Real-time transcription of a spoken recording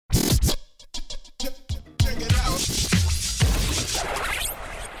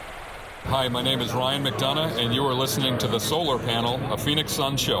Hi, my name is Ryan McDonough, and you are listening to The Solar Panel, a Phoenix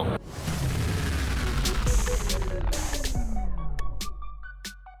Sun show.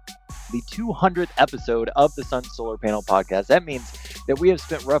 The 200th episode of the Sun Solar Panel podcast. That means that we have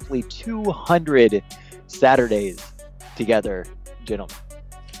spent roughly 200 Saturdays together, gentlemen.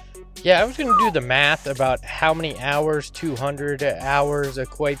 Yeah, I was going to do the math about how many hours 200 hours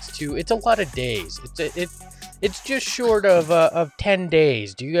equates to. It's a lot of days. It's just short of 10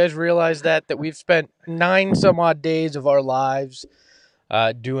 days. Do you guys realize that we've spent 9 some odd days of our lives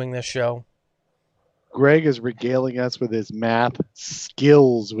doing this show? Greg is regaling us with his math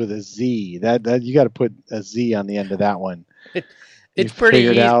skills with a Z. That you got to put a Z on the end of that one. It's pretty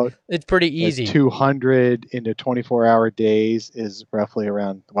easy. It's pretty easy. 200 into 24-hour days is roughly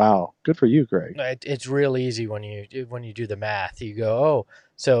around. Wow, good for you, Greg. It's real easy when you do the math. You go, oh,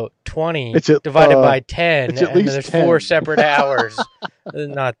 so 20 divided by 10, and there's 10. 4 separate hours.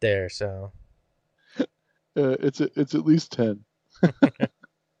 Not there, so it's at least 10.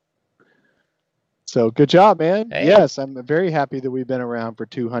 So good job, man. Hey. Yes, I'm very happy that we've been around for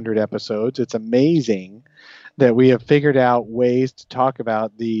 200 episodes. It's amazing that we have figured out ways to talk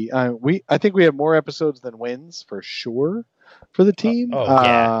about the. I think we have more episodes than wins for sure for the team.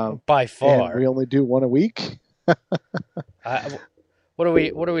 Yeah, by far. And we only do one a week. What are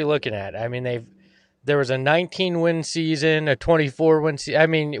we looking at? I mean, there was a 19-win season, a 24-win season. I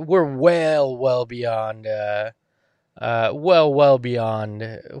mean, we're well beyond. Well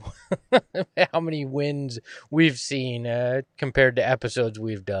beyond how many wins we've seen compared to episodes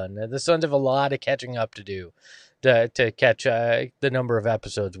we've done. The Suns have a lot of catching up to do to catch the number of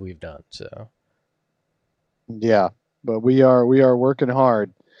episodes we've done. So, yeah, but we are working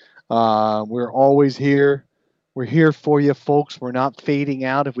hard. We're always here. We're here for you, folks. We're not fading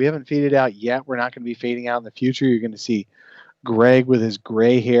out. If we haven't faded out yet, we're not going to be fading out in the future. You're going to see Greg with his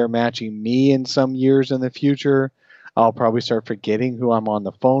gray hair matching me in some years in the future. I'll probably start forgetting who I'm on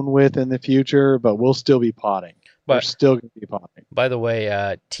the phone with in the future, but we'll still be potting. We're still going to be potting. By the way,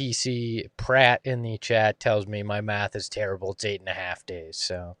 TC Pratt in the chat tells me my math is terrible. It's 8.5 days.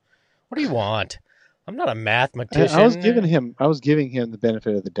 So, what do you want? I'm not a mathematician. I was giving him the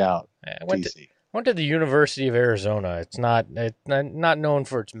benefit of the doubt. I went to the University of Arizona. It's not known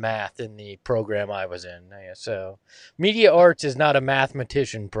for its math in the program I was in. So, media arts is not a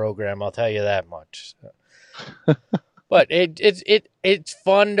mathematician program. I'll tell you that much. So. But it's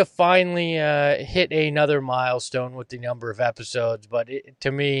fun to finally hit another milestone with the number of episodes. But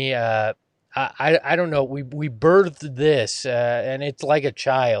to me, I don't know. We birthed this, and it's like a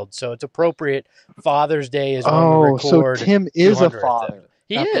child, so it's appropriate. Father's Day is when we record. So Tim is a father.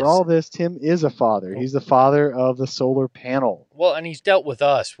 After all this, Tim is a father. He's the father of the solar panel. Well, and he's dealt with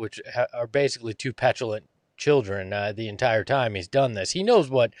us, which are basically two petulant children the entire time he's done this. He knows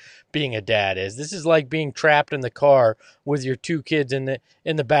what being a dad is. This is like being trapped in the car with your 2 kids in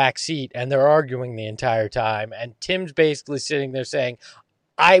the back seat, and they're arguing the entire time, and Tim's basically sitting there saying,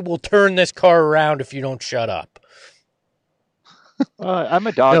 I will turn this car around if you don't shut up. I'm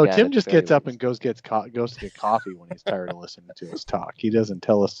a dog. No, Tim just gets up and goes to get coffee when he's tired of listening to us talk. He doesn't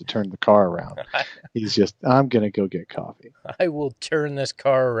tell us to turn the car around. He's just, I'm going to go get coffee. I will turn this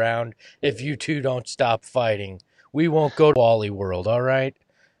car around if you two don't stop fighting. We won't go to Wally World, all right?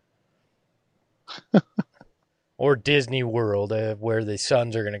 Or Disney World, where the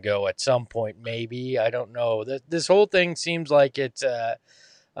Suns are going to go at some point, maybe. I don't know. This whole thing seems like it's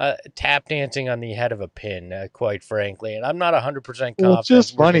tap dancing on the head of a pin, quite frankly. And I'm not 100% confident. Well, it's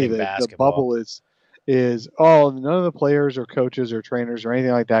just funny that the bubble is none of the players or coaches or trainers or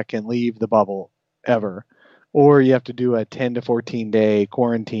anything like that can leave the bubble ever. Or you have to do a 10 to 14 day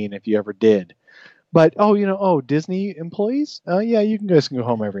quarantine if you ever did. But, Disney employees? Yeah, you guys can go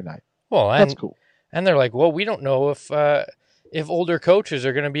home every night. Well, that's cool. And they're like, well, we don't know if older coaches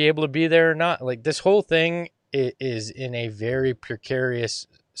are going to be able to be there or not. Like, this whole thing is in a very precarious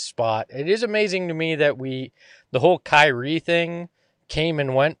spot. It is amazing to me that the whole Kyrie thing came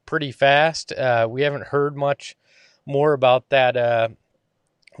and went pretty fast. We haven't heard much more about that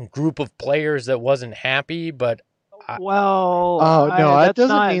group of players that wasn't happy, but that's not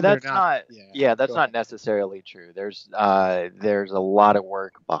necessarily true. There's a lot of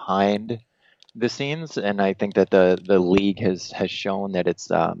work behind the scenes, and I think that the league has shown that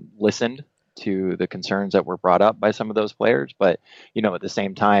it's listened to the concerns that were brought up by some of those players. But, at the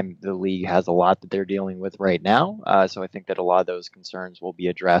same time, the league has a lot that they're dealing with right now. So I think that a lot of those concerns will be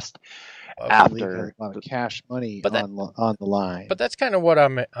addressed after. A lot of cash money on the line. But that's kind of what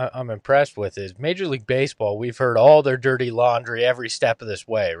I'm impressed with is Major League Baseball. We've heard all their dirty laundry every step of this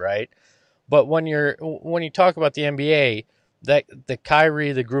way, right? But when you talk about the NBA, that the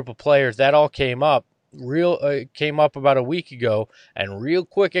Kyrie, the group of players, that all came up about a week ago, and real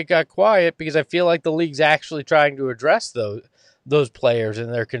quick it got quiet because I feel like the league's actually trying to address those players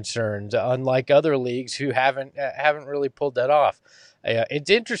and their concerns, unlike other leagues who haven't really pulled that off. It's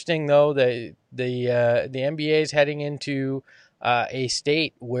interesting though that the NBA is heading into a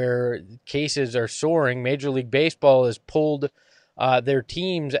state where cases are soaring. Major League Baseball has pulled their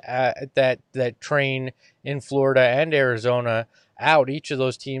teams that train in Florida and Arizona out. Each of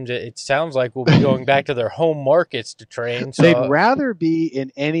those teams, it sounds like, will be going back to their home markets to train. So they'd rather be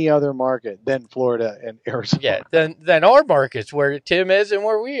in any other market than Florida and Arizona. Yeah, than our markets where Tim is and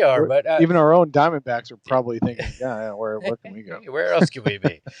where we are. But even our own Diamondbacks are probably thinking, yeah, where can we go? Where else can we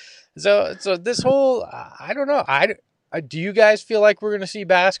be? So this whole, I don't know. Do you guys feel like we're going to see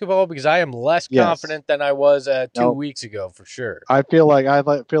basketball? Because I am less confident than I was 2 weeks ago, for sure. I feel like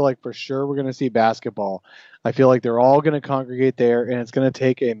for sure we're going to see basketball. I feel like they're all going to congregate there, and it's going to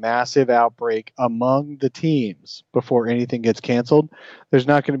take a massive outbreak among the teams before anything gets canceled. There's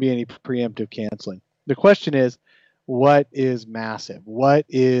not going to be any preemptive canceling. The question is, what is massive? What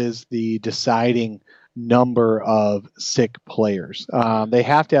is the deciding number of sick players? They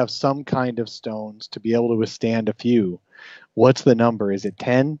have to have some kind of stones to be able to withstand a few. What's the number? Is it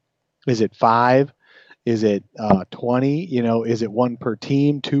 10? Is it 5? Is it 20? Is it 1 per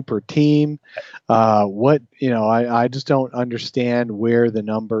team, 2 per team? I just don't understand where the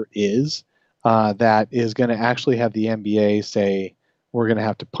number is that is going to actually have the NBA say, we're going to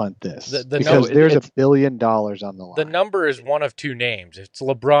have to punt this because there's $1 billion on the line. The number is one of two names. It's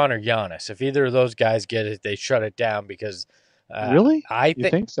LeBron or Giannis. If either of those guys get it, they shut it down because really? You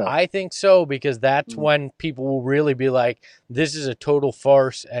think so? I think so, because that's when people will really be like, this is a total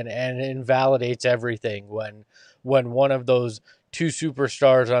farce, and it invalidates everything when one of those two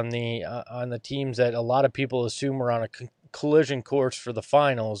superstars on the teams that a lot of people assume are on a collision course for the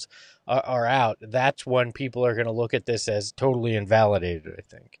finals are out. That's when people are going to look at this as totally invalidated, I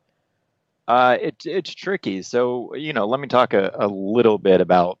think. It's tricky. So, let me talk a little bit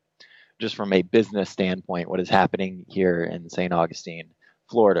about, just from a business standpoint, what is happening here in St. Augustine,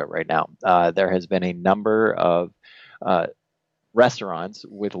 Florida right now. There has been a number of restaurants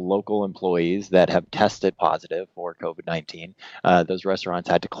with local employees that have tested positive for COVID-19. Those restaurants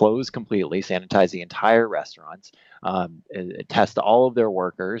had to close completely, sanitize the entire restaurants, test all of their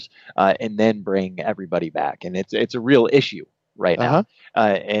workers, and then bring everybody back. And it's a real issue right now.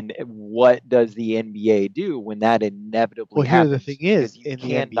 And what does the NBA do when that inevitably happens? Well, here the thing is, in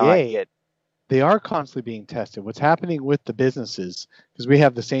the NBA, they are constantly being tested. What's happening with the businesses, because we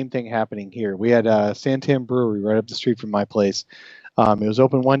have the same thing happening here. We had Santan Brewery right up the street from my place. It was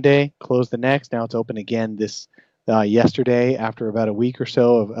open one day, closed the next. Now it's open again yesterday after about a week or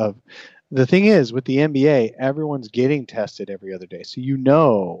so of the thing is, with the NBA, everyone's getting tested every other day.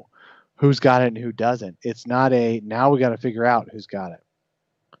 So who's got it and who doesn't. It's not now we got to figure out who's got it.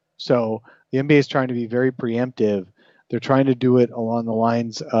 So the NBA is trying to be very preemptive. They're trying to do it along the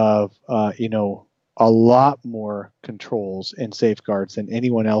lines of, a lot more controls and safeguards than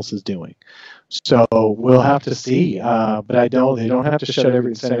anyone else is doing. So we'll have to see. But they don't have to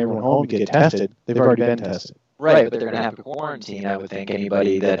send everyone home to get tested. They've already been tested. Right, but they're going to have to quarantine, I would think,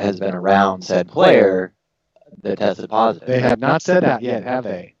 anybody that has been around said player that tested positive. They have not said that yet, have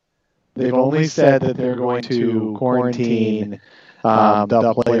they? They've only said that they're going to quarantine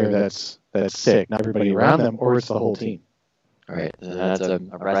the player that's sick, not everybody around them, or it's the whole team. Right, and that's a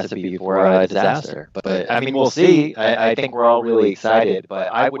recipe for a disaster. But I mean, we'll see. I think we're all really excited, but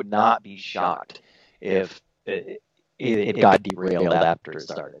I would not be shocked if it got derailed after it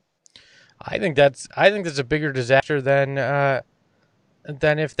started. I think that's a bigger disaster than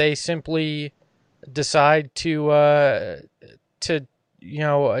if they simply decide to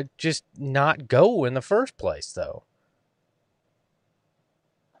just not go in the first place, though.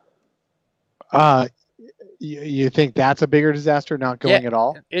 You think that's a bigger disaster, not going at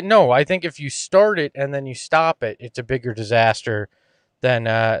all? No, I think if you start it and then you stop it, it's a bigger disaster than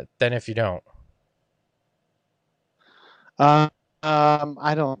if you don't. I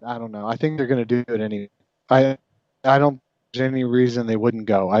don't know. I think they're going to do it anyway. I don't think there's any reason they wouldn't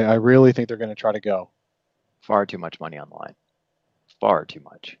go. I really think they're going to try to go. Far too much money on the line. Far too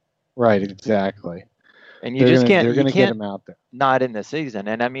much. Right, exactly. And you just can't. They're going to get them out there. Not in the season.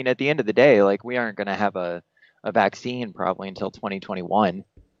 And I mean, at the end of the day, like, we aren't going to have a vaccine probably until 2021.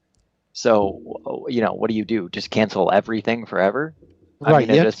 So, what do you do? Just cancel everything forever? Right.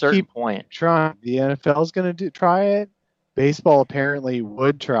 I mean, at a certain point. Trying. The NFL is going to try it. Baseball apparently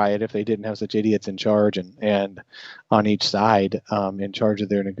would try it if they didn't have such idiots in charge and on each side in charge of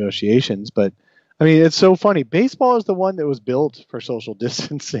their negotiations. But I mean, it's so funny. Baseball is the one that was built for social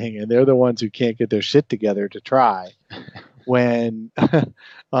distancing, and they're the ones who can't get their shit together to try. When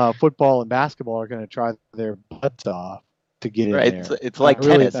football and basketball are going to try their butts off to get in Right. there. It's like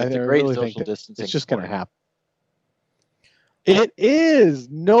really, tennis. It's a great social distancing. It's just going to happen. It is.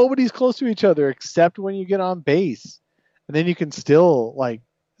 Nobody's close to each other except when you get on base. And then you can still, like,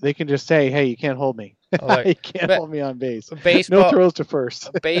 they can just say, hey, you can't hold me. You can't hold me on base. Baseball, no throws to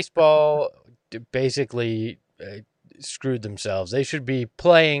first. Baseball basically screwed themselves. They should be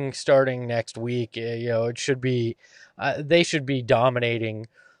playing starting next week. It should be, they should be dominating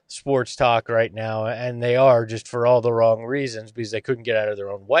sports talk right now, and they are, just for all the wrong reasons, because they couldn't get out of their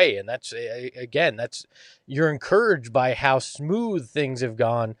own way. And that's, again, you're encouraged by how smooth things have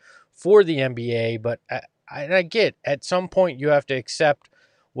gone for the NBA, but I get, at some point you have to accept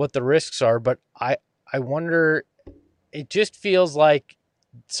what the risks are, but I wonder, it just feels like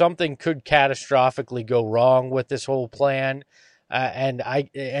something could catastrophically go wrong with this whole plan.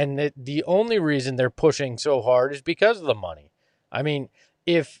 The only reason they're pushing so hard is because of the money. I mean,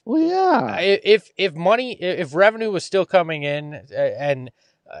 if revenue was still coming in, and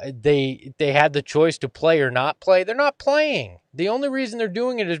they had the choice to play or not play, they're not playing. The only reason they're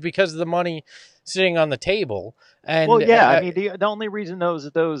doing it is because of the money sitting on the table. And I mean, the only reason those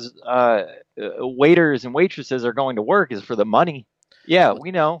waiters and waitresses are going to work is for the money. Yeah,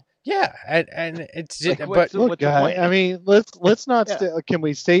 we know. Yeah, and it's just, like, but look, I mean, let's not. Can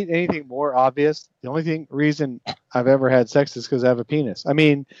we state anything more obvious? The only reason I've ever had sex is because I have a penis. I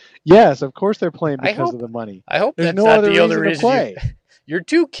mean, yes, of course they're playing because of the money. I hope there's that's no not other the only reason to play. Your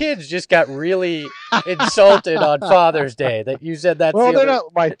two kids just got really insulted on Father's Day that you said that's. Well, they're not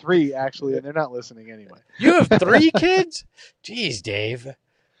my 3 actually, and they're not listening anyway. You have 3 kids? Jeez, Dave.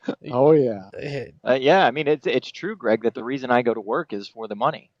 Oh yeah. Yeah, I mean, it's true, Greg, that the reason I go to work is for the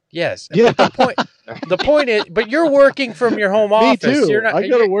money. Yes. Yeah. But the point is, but you're working from your home office. Me too. You're not, I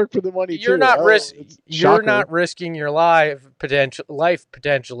go to work for the money too. You're not risking your life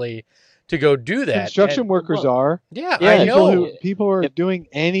potentially to go do that. Construction workers are. Yeah, I know. People are doing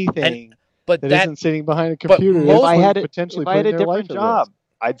anything, but that isn't sitting behind a computer. If I had a different job,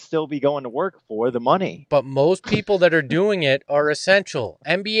 I'd still be going to work for the money. But most people that are doing it are essential.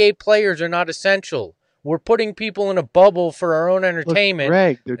 NBA players are not essential. We're putting people in a bubble for our own entertainment. Look,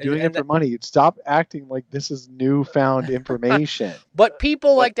 Greg, they're doing it for money. Stop acting like this is newfound information. But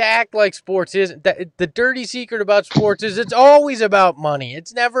people like to act like sports isn't. The dirty secret about sports is it's always about money.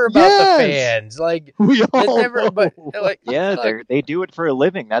 It's never about the fans. Like we all it's never. But they do it for a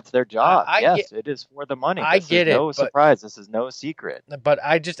living. That's their job. It is for the money. I get it. No surprise. This is no secret. But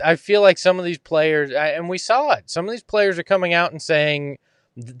I feel like some of these players, and we saw it. Some of these players are coming out and saying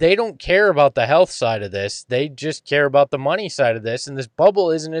they don't care about the health side of this. They just care about the money side of this. And this bubble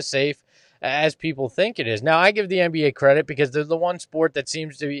isn't as safe as people think it is. Now, I give the NBA credit because they're the one sport that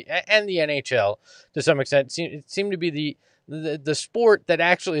seems to be, and the NHL to some extent, seem to be the sport that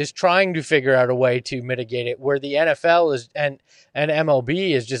actually is trying to figure out a way to mitigate it, where the NFL is and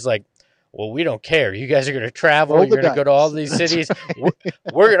MLB is just like, well, we don't care. You guys are going to travel. You're going to go to all these cities.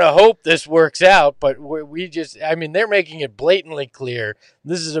 We're going to hope this works out. But they're making it blatantly clear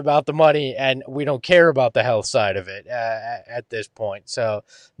this is about the money, and we don't care about the health side of it at this point. So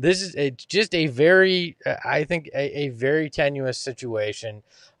this is just a very, I think, a very tenuous situation.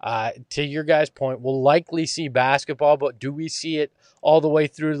 To your guys' point, we'll likely see basketball, but do we see it all the way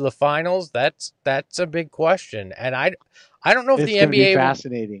through to the finals? That's a big question. And I don't know if the NBA be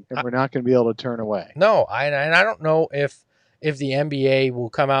fascinating, and we're not going to be able to turn away. No, I don't know if the NBA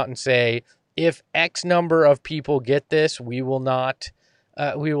will come out and say, if X number of people get this, we will not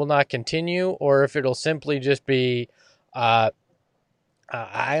continue, or if it'll simply just be, I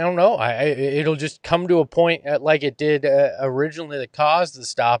don't know. It'll just come to a point like it did originally that caused the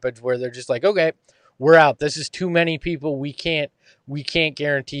stoppage, where they're just like, okay, we're out. This is too many people. We can't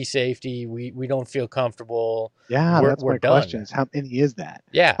guarantee safety. We don't feel comfortable. Yeah, that's my question. How many is that?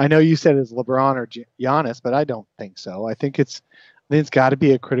 Yeah, I know you said it's LeBron or Giannis, but I don't think so. I think it's got to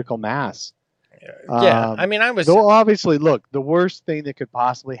be a critical mass. Yeah, Though obviously, look, the worst thing that could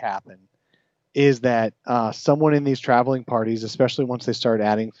possibly happen is that someone in these traveling parties, especially once they start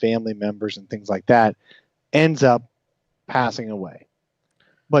adding family members and things like that, ends up passing away.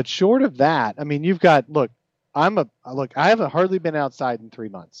 But short of that, I mean, you've got, I haven't hardly been outside in 3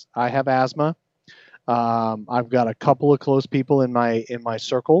 months. I have asthma. I've got a couple of close people in my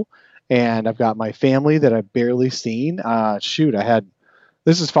circle, and I've got my family that I've barely seen.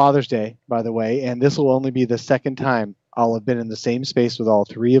 This is Father's Day, by the way, and this will only be the second time I'll have been in the same space with all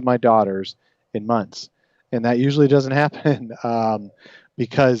 3 of my daughters in months. And that usually doesn't happen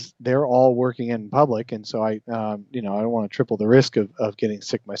because they're all working in public, and so I don't want to triple the risk of getting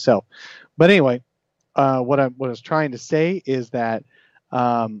sick myself. But anyway, what I was trying to say is that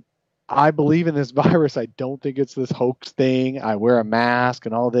I believe in this virus. I don't think it's this hoax thing. I wear a mask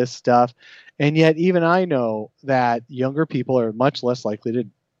and all this stuff, and yet even I know that younger people are much less likely to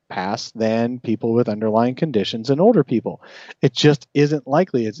pass than people with underlying conditions and older people. It just isn't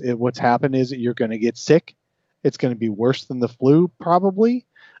likely. What's happened is that you're going to get sick. It's going to be worse than the flu, probably.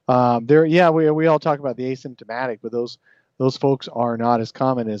 We all talk about the asymptomatic, but those folks are not as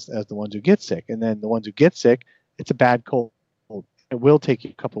common as the ones who get sick. And then the ones who get sick, it's a bad cold. It will take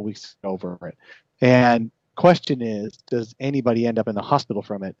you a couple of weeks to get over it. And question is, does anybody end up in the hospital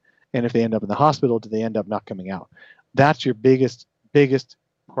from it? And if they end up in the hospital, do they end up not coming out? That's your biggest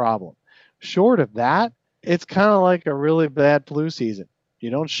problem. Short of that, it's kind of like a really bad flu season. You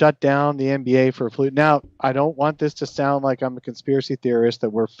don't shut down the NBA for flu. Now, I don't want this to sound like I'm a conspiracy theorist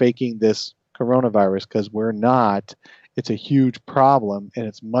that we're faking this coronavirus, because we're not. It's a huge problem, and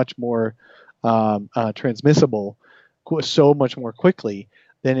it's much more transmissible, so much more quickly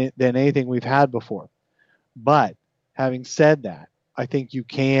than anything we've had before. But having said that, I think you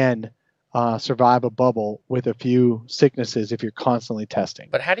can survive a bubble with a few sicknesses if you're constantly testing.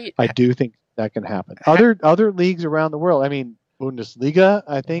 But how do you? I do think that can happen. Other leagues around the world. I mean, Bundesliga,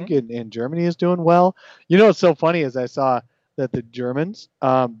 I think, in Germany is doing well. You know what's so funny is I saw that the Germans,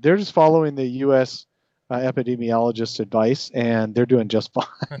 they're just following the U.S. Epidemiologist's advice, and they're doing just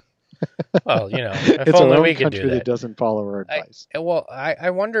fine. Well, if it's only a we could country do that. that doesn't follow our advice.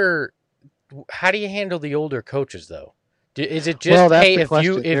 I wonder, how do you handle the older coaches though? Is it just, hey, if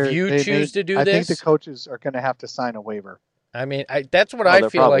you choose to do this? I think the coaches are going to have to sign a waiver. I mean, that's what I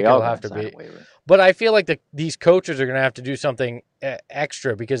feel like it'll have to be. But I feel like these coaches are going to have to do something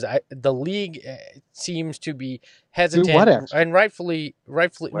extra, because the league seems to be hesitant and rightfully.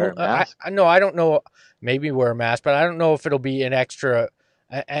 Wear a mask? I don't know. Maybe wear a mask, but I don't know if it'll be an extra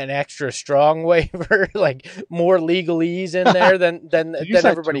strong waiver, like more legalese in there than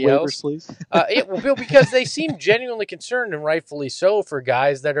everybody else. Because they seem genuinely concerned, and rightfully so, for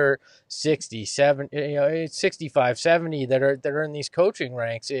guys that are 60, 70, 65, 70 that are in these coaching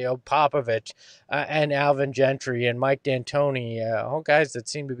ranks. Popovich and Alvin Gentry and Mike D'Antoni, all guys that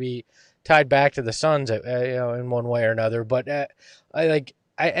seem to be tied back to the Suns, in one way or another. But I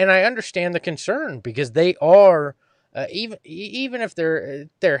understand the concern, because they are. Even if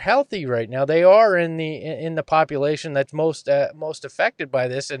they're healthy right now, they are in the population that's most affected by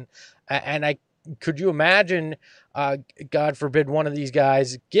this, and could you imagine, God forbid, one of these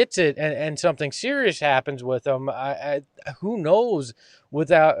guys gets it and something serious happens with them? Who knows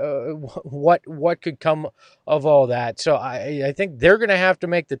without what could come of all that? So I think they're going to have to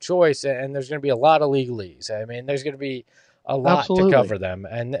make the choice, and there's going to be a lot of legalese. I mean, there's going to be a lot to cover them,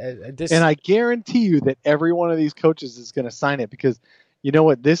 and I guarantee you that every one of these coaches is going to sign it, because you know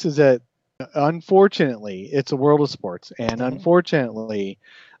what, unfortunately, it's a world of sports, and unfortunately,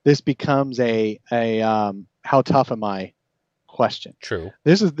 this becomes a how tough am I question. True.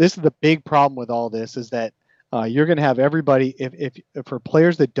 This is the big problem with all this, is that you're going to have everybody, if for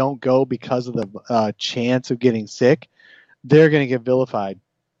players that don't go because of the chance of getting sick, they're going to get vilified.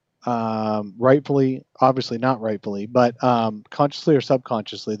 Rightfully, obviously not rightfully, but consciously or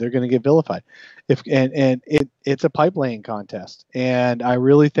subconsciously, they're going to get vilified. It's a pipe laying contest, and I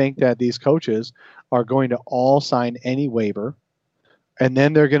really think that these coaches are going to all sign any waiver, and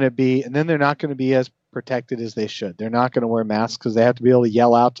then they're not going to be as protected as they should. They're not going to wear masks because they have to be able to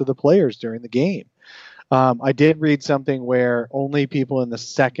yell out to the players during the game. I did read something where only people in the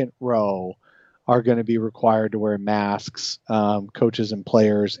second row are going to be required to wear masks, coaches and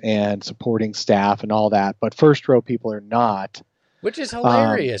players and supporting staff and all that. But first row people are not. Which is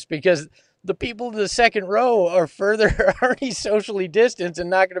hilarious, because the people in the second row are already socially distanced and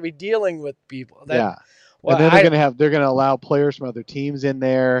not going to be dealing with people. Well, and then they're going to allow players from other teams in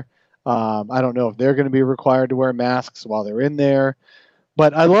there. I don't know if they're going to be required to wear masks while they're in there.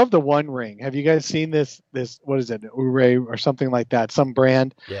 But I love the One Ring. Have you guys seen this, what is it, Out-Bre or something like that, some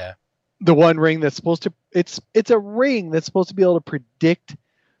brand? Yeah. The One Ring that's supposed to, it's a ring that's supposed to be able to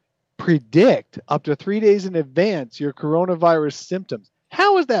predict up to 3 days in advance your coronavirus symptoms.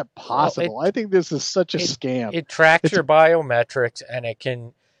 How is that possible? I think this is such a scam. It tracks your biometrics, and it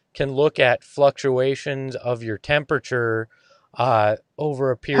can look at fluctuations of your temperature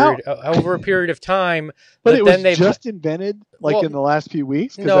over a period of time. But it was just invented in the last few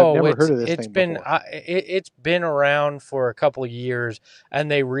weeks? Because I've never heard of this thing before. It's been around for a couple of years, and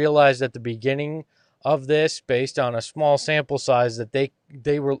they realized at the beginning of this, based on a small sample size, that they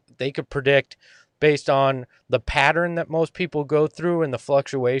could predict based on the pattern that most people go through and the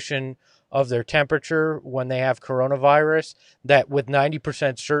fluctuation of their temperature when they have coronavirus, that with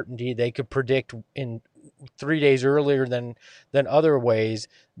 90% certainty they could predict in 3 days earlier than other ways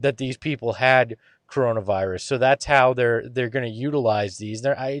that these people had coronavirus. So that's how they're going to utilize these.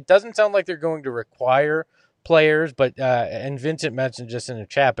 It doesn't sound like they're going to require players, but and Vincent mentioned just in the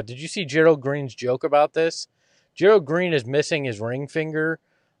chat, but did you see Gerald Green's joke about this? Gerald Green is missing his ring finger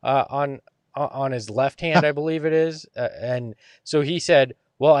on his left hand, I believe it is, and so he said,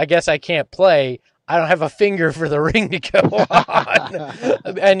 well, I guess I can't play. I don't have a finger for the ring to go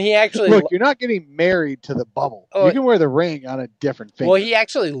on. And he actually... Look, you're not getting married to the bubble. You can wear the ring on a different finger. Well, he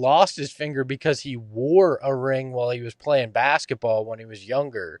actually lost his finger because he wore a ring while he was playing basketball when he was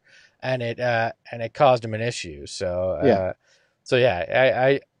younger, and it caused him an issue. So,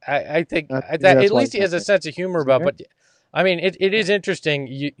 I think that at least he has a sense of humor about. But I mean, it is interesting.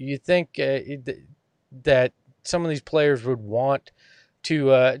 You think that some of these players would want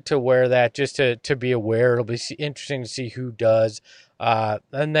to wear that just to be aware. It'll be interesting to see who does.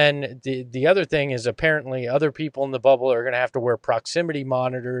 And then the other thing is apparently other people in the bubble are going to have to wear proximity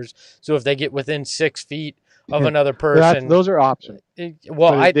monitors. So if they get within 6 feet of another person, those are options.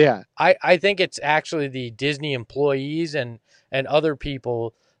 I think it's actually the Disney employees and other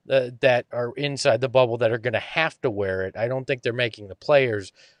people that are inside the bubble that are going to have to wear it. I don't think they're making the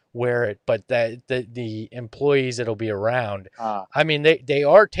players wear it, but the employees that'll be around. I mean, they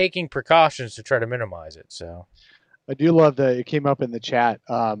are taking precautions to try to minimize it. So I do love that it came up in the chat.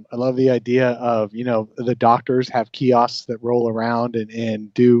 I love the idea of, the doctors have kiosks that roll around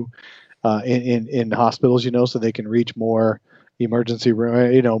and do in hospitals, so they can reach more emergency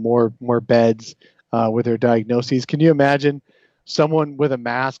room, more beds with their diagnoses. Can you imagine someone with a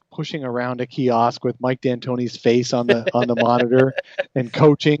mask pushing around a kiosk with Mike D'Antoni's face on the monitor and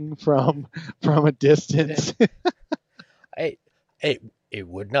coaching from a distance? It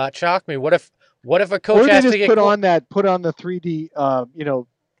would not shock me. What if a coach has to get put on the 3D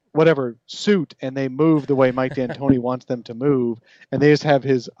whatever suit and they move the way Mike D'Antoni wants them to move, and they just have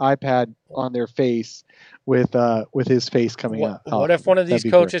his iPad on their face with his face coming out. What if one of these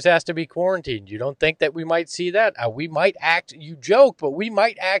coaches has to be quarantined? You don't think that we might see that? We might you joke, but we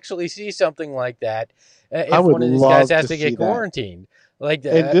might actually see something like that if one of these guys has to get quarantined. Like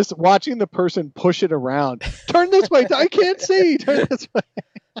that. And just watching the person push it around. Turn this way. I can't see. Turn this way.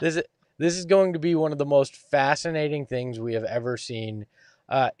 This is going to be one of the most fascinating things we have ever seen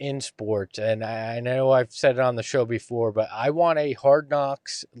in sports. And I know I've said it on the show before, but I want a Hard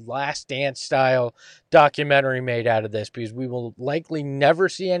Knocks Last Dance style documentary made out of this, because we will likely never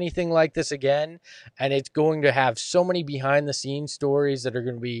see anything like this again. And it's going to have so many behind the scenes stories that are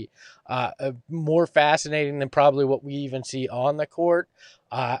going to be more fascinating than probably what we even see on the court.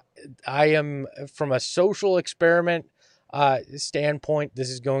 I am, from a social experiment standpoint, this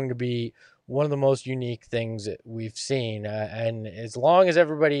is going to be one of the most unique things that we've seen. And as long as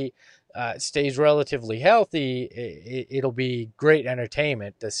everybody stays relatively healthy, it'll be great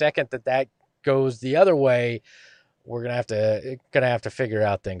entertainment. The second that goes the other way, we're gonna have to figure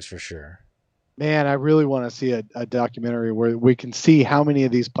out things for sure. Man, I really want to see a documentary where we can see how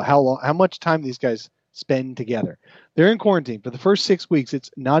much time these guys spend together. They're in quarantine for the first 6 weeks. It's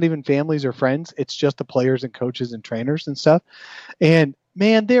not even families or friends. It's just the players and coaches and trainers and stuff. And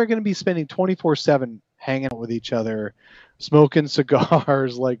man, they're going to be spending 24/7 hanging out with each other, smoking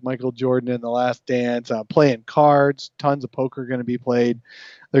cigars like Michael Jordan in The Last Dance, playing cards. Tons of poker going to be played.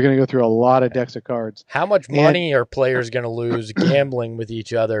 They're going to go through a lot of decks of cards. How much money are players going to lose gambling with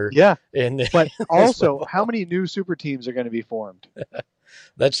each other? Yeah. But also, how many new super teams are going to be formed?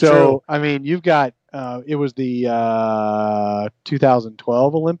 That's true. I mean, you've got, it was the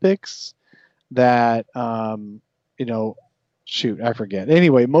 2012 Olympics that, shoot, I forget.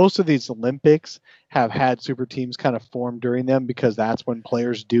 Anyway, most of these Olympics have had super teams kind of formed during them, because that's when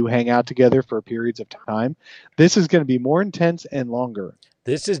players do hang out together for periods of time. This is going to be more intense and longer.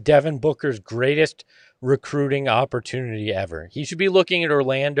 This is Devin Booker's greatest recruiting opportunity ever. He should be looking at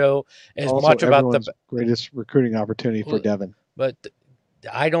Orlando as also much about the greatest recruiting opportunity for Devin. But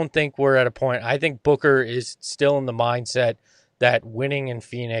I don't think we're at a point. I think Booker is still in the mindset that winning in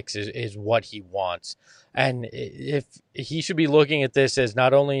Phoenix is what he wants. And if he should be looking at this as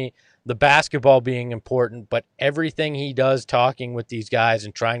not only the basketball being important, but everything he does talking with these guys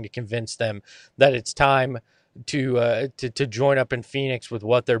and trying to convince them that it's time to join up in Phoenix with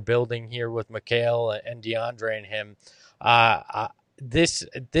what they're building here with Mikal and DeAndre and him.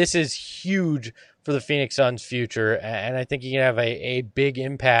 This is huge for the Phoenix Suns' future, and I think he can have a big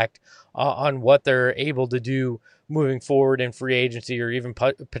impact on what they're able to do moving forward in free agency, or even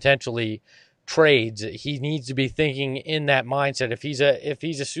potentially trades, he needs to be thinking in that mindset. If he's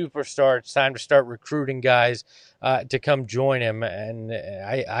a superstar, it's time to start recruiting guys to come join him. And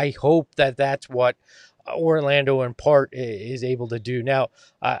I hope that that's what Orlando in part is able to do. Now,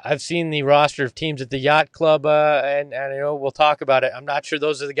 I've seen the roster of teams at the Yacht Club, and I know we'll talk about it. I'm not sure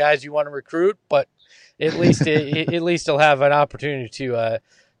those are the guys you want to recruit, but at least at least he'll have an opportunity to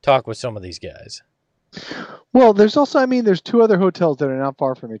talk with some of these guys. Well, there's also, there's 2 other hotels that are not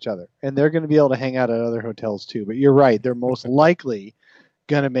far from each other, and they're going to be able to hang out at other hotels too. But you're right; they're most likely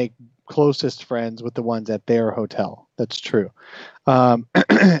going to make closest friends with the ones at their hotel. That's true. And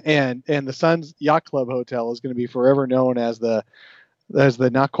the Suns Yacht Club Hotel is going to be forever known as the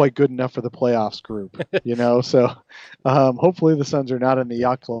not quite good enough for the playoffs group. So hopefully the Suns are not in the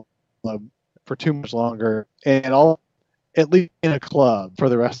Yacht Club for too much longer, and at least in a club for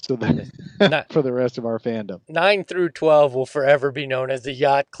the rest of for the rest of our fandom. 9 through 12 will forever be known as the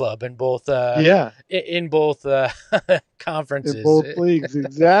Yacht Club in both in both conferences, in both leagues.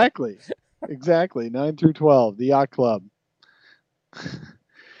 Exactly 9 through 12, the Yacht Club.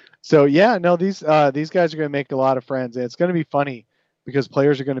 So these guys are going to make a lot of friends, and it's going to be funny because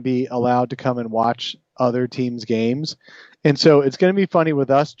players are going to be allowed to come and watch other teams' games. And so it's going to be funny with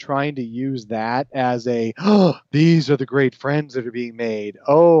us trying to use that as these are the great friends that are being made.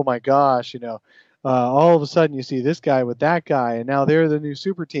 Oh my gosh, all of a sudden you see this guy with that guy, and now they're the new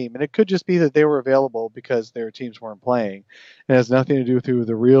super team. And it could just be that they were available because their teams weren't playing. It has nothing to do with who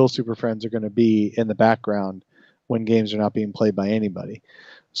the real super friends are going to be in the background when games are not being played by anybody.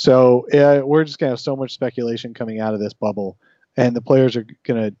 So we're just going to have so much speculation coming out of this bubble, and the players are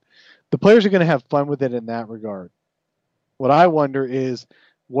going to have fun with it in that regard. What I wonder is,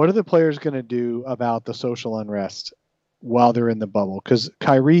 what are the players going to do about the social unrest while they're in the bubble? Because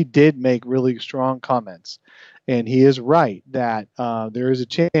Kyrie did make really strong comments, and he is right that there is a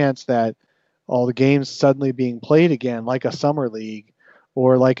chance that all the games suddenly being played again, like a summer league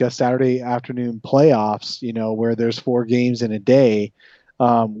or like a Saturday afternoon playoffs, where there's 4 games in a day,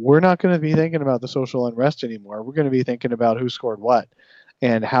 we're not going to be thinking about the social unrest anymore. We're going to be thinking about who scored what,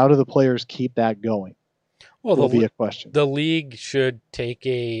 and how do the players keep that going? Well, will be a question. The league should take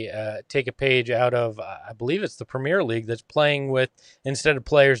a page out of, I believe it's the Premier League, that's playing with, instead of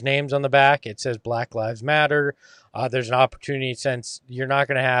players' names on the back, it says Black Lives Matter. There's an opportunity, since you're not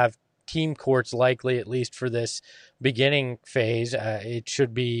going to have team courts likely, at least for this beginning phase. It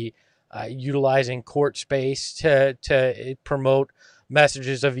should be utilizing court space to promote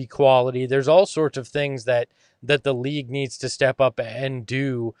messages of equality. There's all sorts of things that the league needs to step up and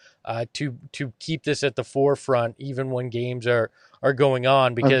do to keep this at the forefront, even when games are going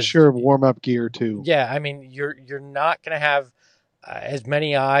on. Because I'm sure warm-up gear too. Yeah, you're not going to have as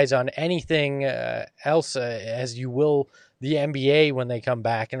many eyes on anything else as you will the NBA when they come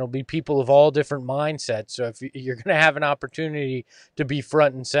back, and it'll be people of all different mindsets. So if you're going to have an opportunity to be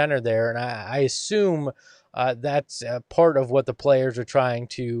front and center there, and I assume that's part of what the players are trying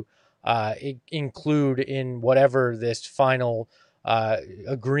to include in whatever this final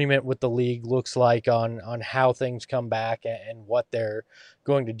agreement with the league looks like on how things come back and what they're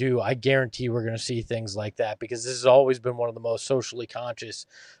going to do. I guarantee we're going to see things like that, because this has always been one of the most socially conscious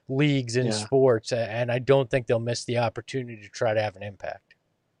leagues in sports, and I don't think they'll miss the opportunity to try to have an impact.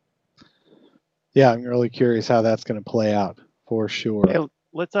 Yeah, I'm really curious how that's going to play out for sure. Hey,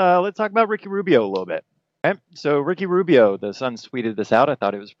 let's talk about Ricky Rubio a little bit. Okay. So Ricky Rubio, the Suns tweeted this out. I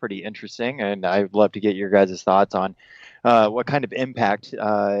thought it was pretty interesting, and I'd love to get your guys' thoughts on what kind of impact,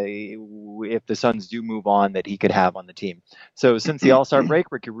 if the Suns do move on, that he could have on the team. So since the All-Star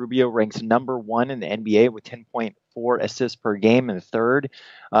break, Ricky Rubio ranks number 1 in the NBA with 10.4 assists per game, and third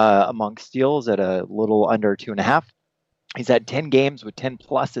among steals at a little under 2.5. He's had 10 games with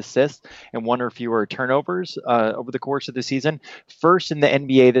 10-plus assists and 1 or fewer turnovers over the course of the season. First in the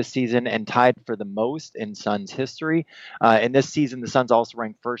NBA this season, and tied for the most in Suns history. In this season, the Suns also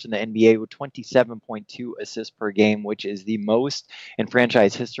ranked first in the NBA with 27.2 assists per game, which is the most in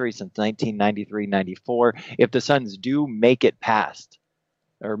franchise history since 1993-94. If the Suns do make it past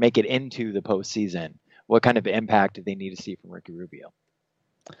or make it into the postseason, what kind of impact do they need to see from Ricky Rubio?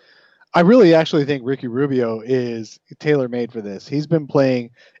 I really actually think Ricky Rubio is tailor-made for this. He's been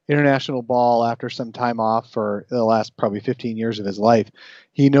playing international ball after some time off for the last probably 15 years of his life.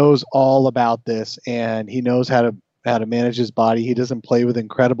 He knows all about this, and he knows how to manage his body. He doesn't play with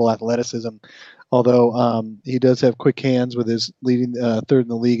incredible athleticism, although he does have quick hands with his leading third in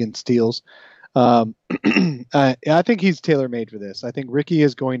the league in steals. I think he's tailor-made for this. I think Ricky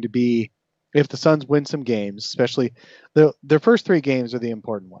is going to be, if the Suns win some games, especially their first 3 games are the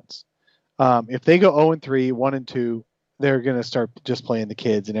important ones. If they go 0-3, 1-2, they're going to start just playing the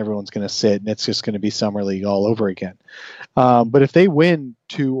kids, and everyone's going to sit, and it's just going to be summer league all over again. But if they win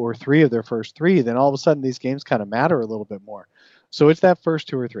 2 or 3 of their first 3, then all of a sudden these games kind of matter a little bit more. So it's that first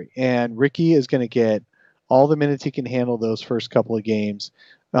 2 or 3, and Ricky is going to get all the minutes he can handle those first couple of games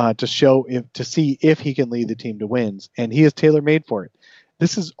to see if he can lead the team to wins, and he is tailor made for it.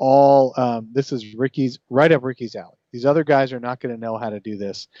 This is this is Ricky's right up Ricky's alley. These other guys are not going to know how to do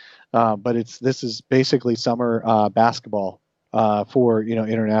this, but this is basically summer basketball for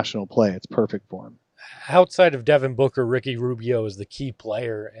international play. It's perfect for him. Outside of Devin Booker, Ricky Rubio is the key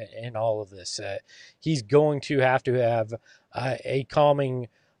player in all of this. He's going to have a calming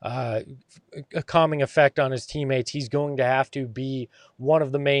effect on his teammates. He's going to have to be one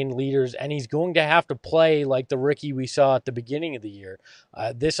of the main leaders, and he's going to have to play like the Ricky we saw at the beginning of the year.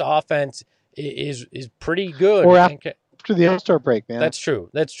 This offense is pretty good. Or after the All-Star break, man. That's true.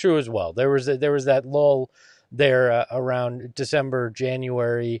 That's true as well. There was that lull there around December,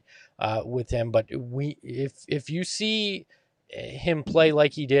 January with him. But if you see him play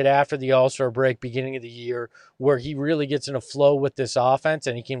like he did after the All-Star break, beginning of the year, where he really gets in a flow with this offense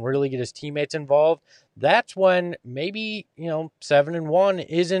and he can really get his teammates involved, that's when maybe 7-1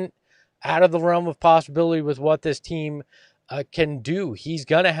 isn't out of the realm of possibility with what this team can do. He's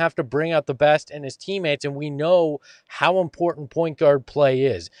going to have to bring out the best in his teammates, and we know how important point guard play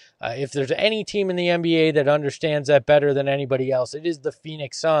is. If there's any team in the NBA that understands that better than anybody else, it is the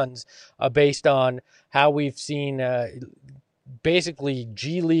Phoenix Suns, based on how we've seen basically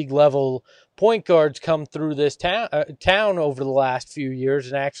G League level point guards come through this town over the last few years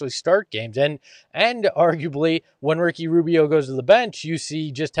and actually start games. And arguably, when Ricky Rubio goes to the bench, you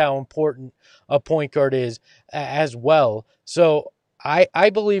see just how important a point guard is as well. So I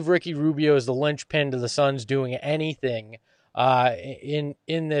believe Ricky Rubio is the linchpin to the Suns doing anything in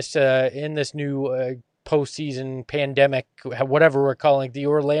this new postseason pandemic, whatever we're calling it, the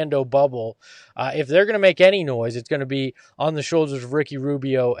Orlando bubble. If they're going to make any noise, it's going to be on the shoulders of Ricky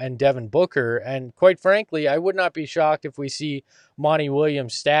Rubio and Devin Booker. And quite frankly, I would not be shocked if we see Monty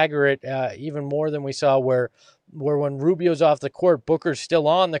Williams stagger it even more than we saw where when Rubio's off the court, Booker's still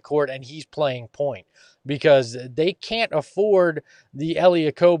on the court and he's playing point, because they can't afford the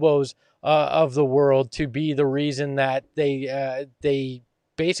Elie Akobos of the world to be the reason that they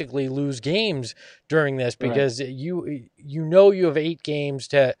basically lose games during this, because right. you have 8 games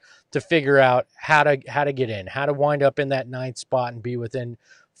to figure out how to get in, how to wind up in that 9th spot and be within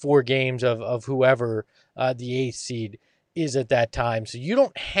 4 games of whoever the 8th seed is at that time. So you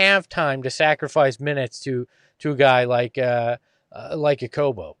don't have time to sacrifice minutes to a guy like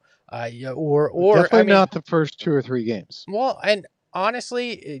Akobo, or definitely not the first 2 or 3 games. Well, and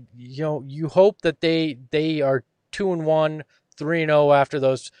honestly, you hope that they are 2-1. 3-0 after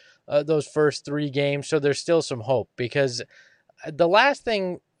those first 3 games, so there's still some hope, because the last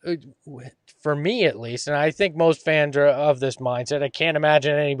thing, for me at least, and I think most fans are of this mindset, I can't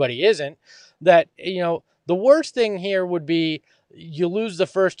imagine anybody isn't, that the worst thing here would be you lose the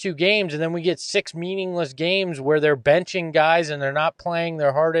first 2 games and then we get 6 meaningless games where they're benching guys and they're not playing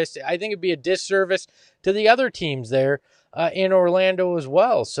their hardest. I think it'd be a disservice to the other teams there in Orlando as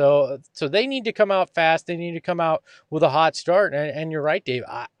well. So they need to come out fast. They need to come out with a hot start. And you're right, Dave.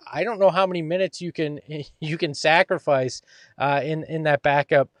 I don't know how many minutes you can sacrifice in that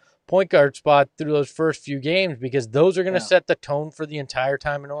backup point guard spot through those first few games, because those are going to set the tone for the entire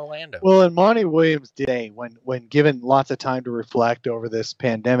time in Orlando. Well, and Monty Williams did, when given lots of time to reflect over this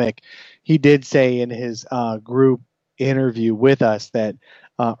pandemic, he did say in his group interview with us that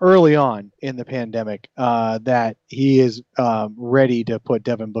early on in the pandemic that he is ready to put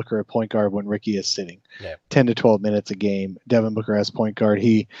Devin Booker at point guard when Ricky is sitting 10 to 12 minutes a game. Devin Booker as point guard.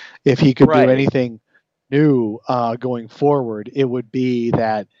 If he could do anything new going forward, it would be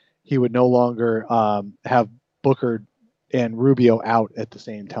that he would no longer have Booker and Rubio out at the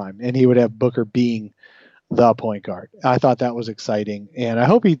same time, and he would have Booker being the point guard. I thought that was exciting, and I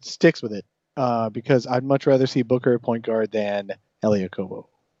hope he sticks with it because I'd much rather see Booker at point guard than Elie Okobo.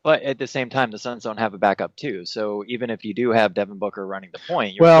 But at the same time, the Suns don't have a backup too. So even if you do have Devin Booker running the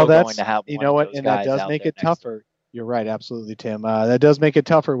point, you're still going to have one of those guys that does make it tougher. You're right, absolutely, Tim. That does make it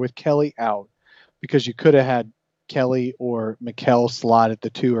tougher with Kelly out, because you could have had Kelly or Mikal slot at the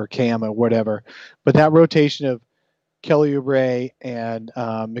 2 or Cam or whatever. But that rotation of Kelly Oubre and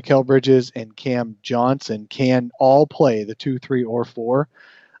Mikal Bridges and Cam Johnson can all play the 2, 3, or 4.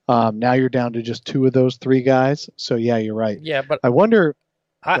 Now you're down to just 2 of those 3 guys. So yeah, you're right. Yeah, but I wonder.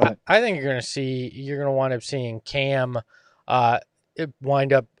 I think you're going to wind up seeing Cam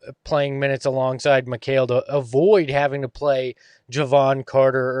wind up playing minutes alongside McHale to avoid having to play Javon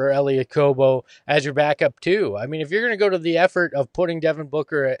Carter or Elliot Kobo as your backup too. I mean, if you're going to go to the effort of putting Devin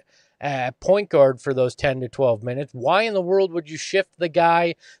Booker at point guard for those 10 to 12 minutes, why in the world would you shift the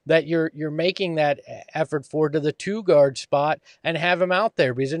guy that you're making that effort for to the 2 guard spot and have him out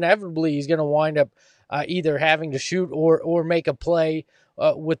there? Because inevitably he's going to wind up either having to shoot or make a play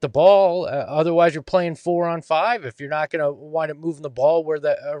with the ball. Otherwise, you're playing 4-on-5 if you're not going to wind up moving the ball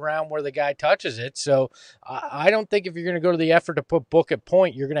around where the guy touches it. So I don't think if you're going to go to the effort to put Book at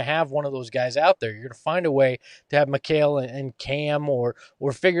point, you're going to have one of those guys out there. You're going to find a way to have McHale and Cam or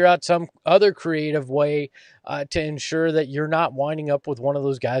figure out some other creative way to ensure that you're not winding up with one of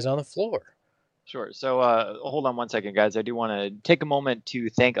those guys on the floor. Sure. So hold on one second, guys. I do want to take a moment to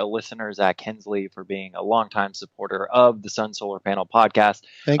thank a listener, Zach Hensley, for being a longtime supporter of the Sun Solar Panel podcast.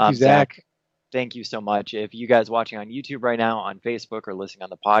 Thank you, Zach. Thank you so much. If you guys watching on YouTube right now, on Facebook, or listening on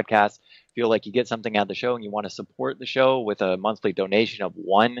the podcast feel like you get something out of the show and you want to support the show with a monthly donation of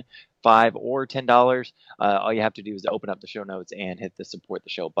 $1, $5, or $10, all you have to do is open up the show notes and hit the support the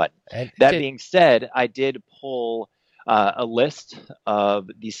show button. That being said, I did pull a list of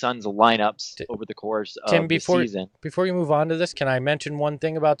the Suns lineups over the course of the season. Before you move on to this, can I mention one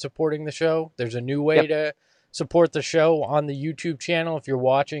thing about supporting the show? There's a new way to support the show on the YouTube channel. If you're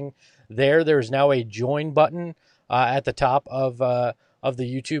watching there's now a join button at the top of the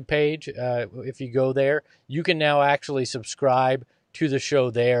YouTube page. If you go there, you can now actually subscribe to the show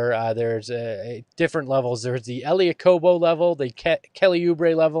there. There's different levels. There's the Elliot Kobo level, the Kelly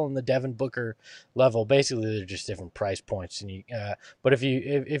Oubre level, and the Devin Booker level. Basically, they're just different price points. And but if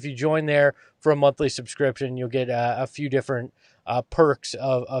you join there for a monthly subscription, you'll get a few different perks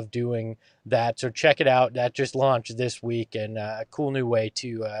of doing that. So check it out. That just launched this week, and a cool new way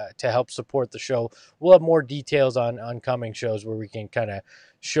to help support the show. We'll have more details on coming shows where we can kind of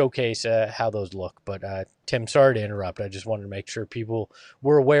showcase how those look. But Tim, sorry to interrupt. I just wanted to make sure people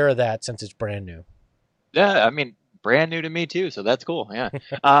were aware of that since it's brand new. Yeah, I mean, brand new to me too, so that's cool. Yeah.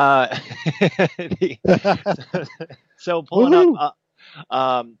 So pulling up,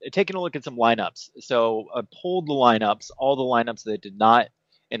 taking a look at some lineups. So I pulled the lineups, all the lineups that did not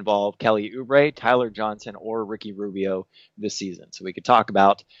involve Kelly Oubre, Tyler Johnson, or Ricky Rubio this season. So we could talk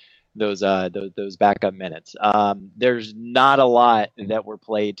about those backup minutes. There's not a lot that were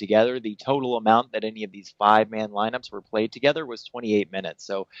played together. The total amount that any of these 5-man lineups were played together was 28 minutes.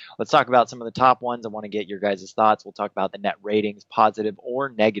 So let's talk about some of the top ones. I want to get your guys' thoughts. We'll talk about the net ratings, positive or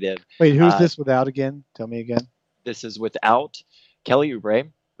negative. Wait, who's this without again? Tell me again. This is without Kelly Oubre,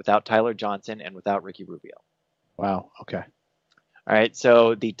 without Tyler Johnson, and without Ricky Rubio. Wow. Okay. All right.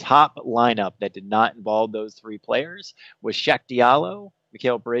 So the top lineup that did not involve those 3 players was Shaq Diallo,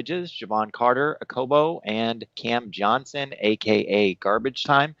 Mikal Bridges, Javon Carter, Akobo, and Cam Johnson, a.k.a. Garbage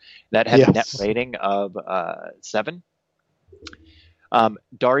Time. That had a net rating of 7.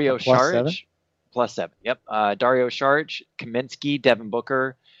 Dario Saric, +7. Yep. Dario Saric, Kaminsky, Devin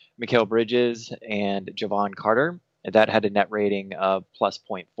Booker, Mikal Bridges, and Javon Carter. That had a net rating of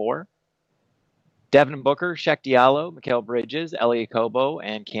 +0.4. Devin Booker, Shaq Diallo, Mikal Bridges, Elliot Kobo,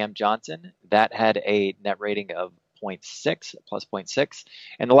 and Cam Johnson. That had a net rating of +0.6.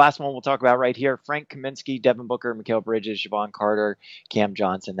 And the last one we'll talk about right here, Frank Kaminsky, Devin Booker, Mikal Bridges, Javon Carter, Cam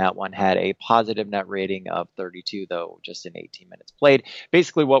Johnson. That one had a positive net rating of 32, though, just in 18 minutes played.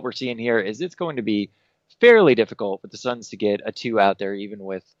 Basically, what we're seeing here is it's going to be fairly difficult for the Suns to get a 2 out there, even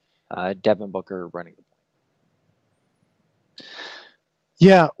with Devin Booker running the point.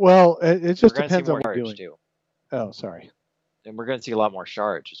 Yeah, well, it just depends on what you're doing. Too. Oh, sorry. And we're going to see a lot more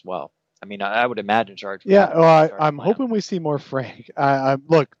Saric as well. I mean, I would imagine Saric. Yeah, well, I'm hoping we see more Frank.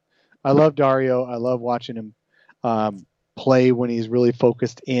 Look, I love Dario. I love watching him play when he's really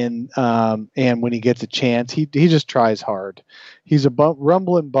focused in, and when he gets a chance, he just tries hard. He's a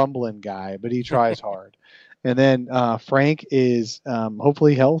rumbling, bumbling guy, but he tries hard. And then Frank is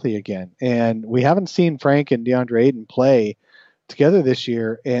hopefully healthy again. And we haven't seen Frank and DeAndre Ayton play together this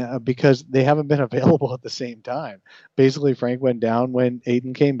year because they haven't been available at the same time. Basically, Frank went down when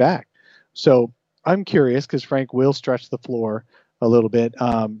Ayton came back. So I'm curious because Frank will stretch the floor a little bit.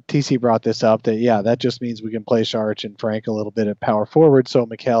 TC brought this up that just means we can play Saric and Frank a little bit at power forward so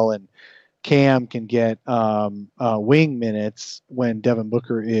Mikal and Cam can get wing minutes when Devin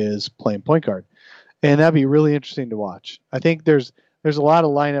Booker is playing point guard. And that'd be really interesting to watch. I think there's a lot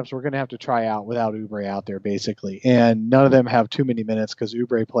of lineups we're going to have to try out without Oubre out there, basically. And none of them have too many minutes because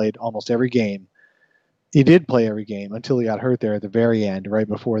Oubre played almost every game. He did play every game until he got hurt there at the very end, right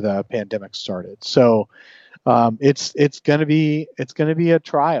before the pandemic started. So it's going to be a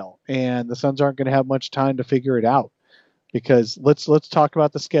trial, and the Suns aren't going to have much time to figure it out. because let's talk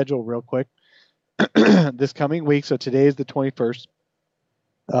about the schedule real quick. This coming week, so today is the 21st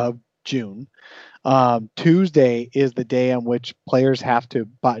of June. Tuesday is the day on which players have to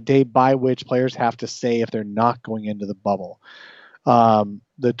by which players have to say if they're not going into the bubble.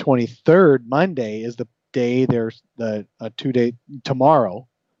 The 23rd, Monday, is the day. There's the 2-day tomorrow.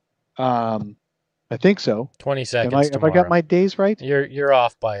 I think so. 22nd. Have I got my days right? You're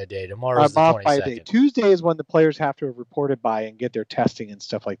off by a day. Tomorrow's I'm the off 22nd. by a day. Tuesday is when the players have to have reported by and get their testing and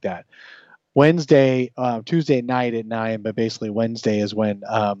stuff like that. Wednesday, Tuesday night at 9, but basically Wednesday is when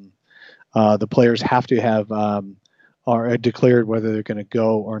the players have to have are declared whether they're going to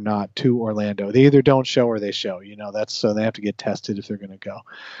go or not to Orlando. They either don't show or they show. That's so they have to get tested if they're going to go.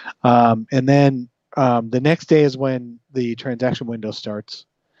 And then the next day is when the transaction window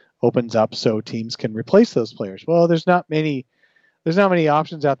opens up, so teams can replace those players. Well, there's not many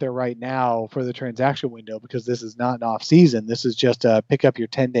options out there right now for the transaction window because this is not an off season. This is just pick up your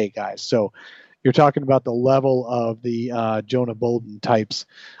 10-day guys. So you're talking about the level of the Jonah Bolden types.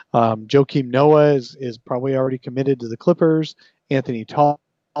 Joakim Noah is probably already committed to the Clippers. Anthony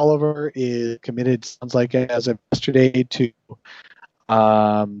Tolliver is committed, sounds like as of yesterday, to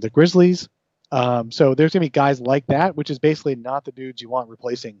the Grizzlies. So there's going to be guys like that, which is basically not the dudes you want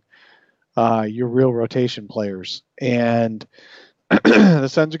replacing your real rotation players. And the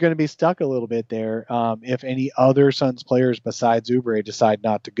Suns are going to be stuck a little bit there if any other Suns players besides Oubre decide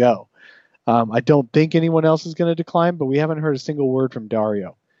not to go. I don't think anyone else is going to decline, but we haven't heard a single word from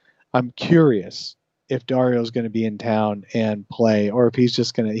Dario. I'm curious if Dario is going to be in town and play, or if he's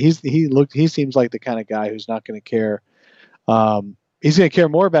just going to. He seems like the kind of guy who's not going to care. He's going to care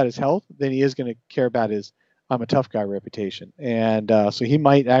more about his health than he is going to care about his "I'm a tough guy" reputation, and so he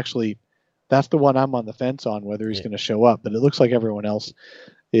might actually. That's the one I'm on the fence on whether he's going to show up, but it looks like everyone else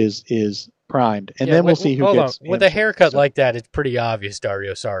is primed, and then we'll see who gets. With a haircut like that, it's pretty obvious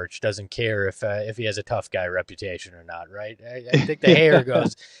Dario Saric doesn't care if he has a tough guy reputation or not, right? I think the hair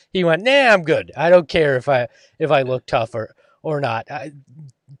goes. He went, nah, I'm good. I don't care if I look tough or not.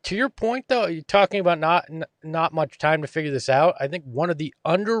 To your point, though, you're talking about not much time to figure this out. I think one of the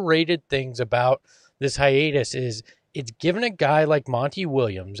underrated things about this hiatus is it's given a guy like Monty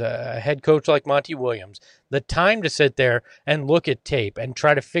Williams, a head coach like Monty Williams, the time to sit there and look at tape and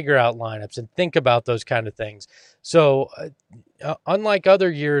try to figure out lineups and think about those kind of things. So unlike other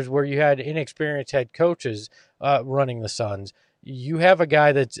years where you had inexperienced head coaches running the Suns, you have a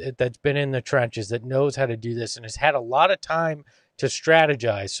guy that's been in the trenches, that knows how to do this and has had a lot of time to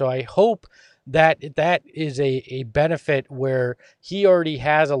strategize. So I hope that is a benefit where he already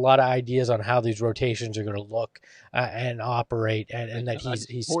has a lot of ideas on how these rotations are going to look and operate, and that he's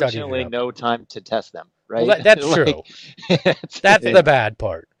studied. Fortunately, no time to test them, right? Well, that's true. That's the bad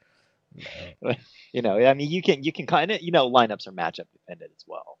part. I mean, you can kind of, lineups are matchup dependent as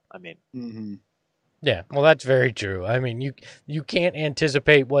well. I mean, Mm-hmm. Yeah, well, that's very true. I mean, you can't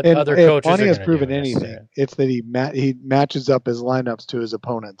anticipate what other coaches are going to do. If Monty has proven anything, it's that he matches up his lineups to his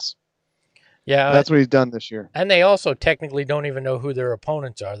opponents. Yeah, that's what he's done this year. And they also technically don't even know who their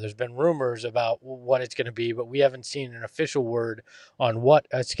opponents are. There's been rumors about what it's going to be, but we haven't seen an official word on what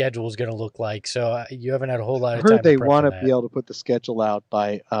a schedule is going to look like. So you haven't had a whole lot of time. I heard they want to be able to put the schedule out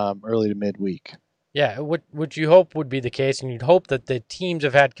by early to midweek. Yeah, which you hope would be the case, and you'd hope that the teams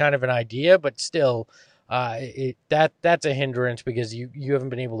have had kind of an idea, but still, that's a hindrance because you haven't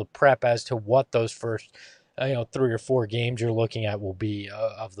been able to prep as to what those first 3 or 4 games you're looking at will be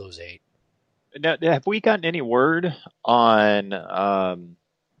of those 8. Now, have we gotten any word on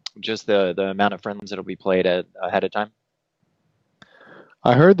just the amount of friendlies that'll be played ahead of time?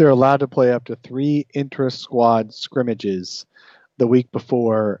 I heard they're allowed to play up to 3 intra-squad scrimmages the week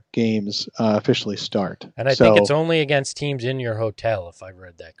before games officially start. And I think it's only against teams in your hotel, if I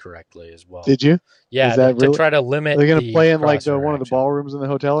read that correctly as well. Did you? Yeah, to try to limit. Are they going to play in like one of the ballrooms in the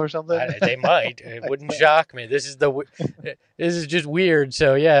hotel or something? They might. It wouldn't shock me. This is just weird.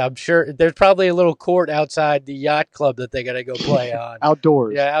 So yeah, I'm sure there's probably a little court outside the yacht club that they got to go play on.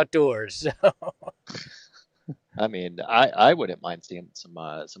 Outdoors. Yeah, outdoors. So. I mean, I wouldn't mind seeing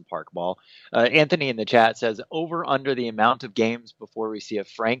some park ball. Anthony in the chat says over under the amount of games before we see a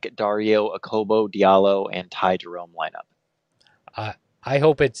Frank, Dario, Akobo, Diallo, and Ty Jerome lineup. I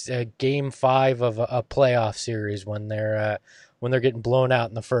hope it's game 5 of a playoff series when they're getting blown out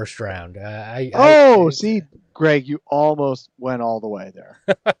in the first round. See, Greg, you almost went all the way there.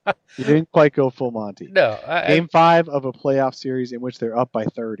 You didn't quite go full Monty. No. Game 5 of a playoff series in which they're up by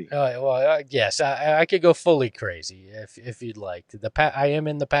 30. Yes, I could go fully crazy if you'd like. I am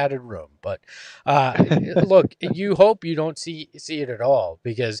in the padded room, but look, you hope you don't see it at all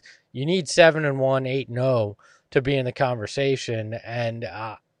because you need 7-1, 8-0 to be in the conversation, and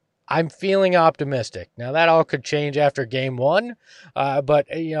I'm feeling optimistic. Now that all could change after game one, but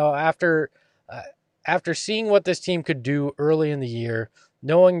after seeing what this team could do early in the year,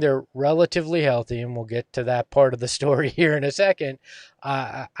 knowing they're relatively healthy, and we'll get to that part of the story here in a second,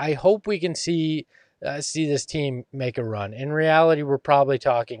 I hope we can see this team make a run. In reality, we're probably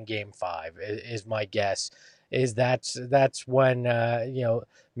talking game 5 is my guess. That's when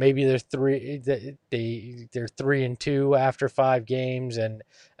maybe they're 3-2 after 5 games, and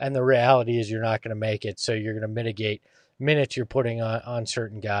the reality is you're not going to make it, so you're going to mitigate minutes you're putting on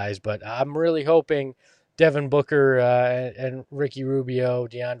certain guys. But I'm really hoping Devin Booker and Ricky Rubio,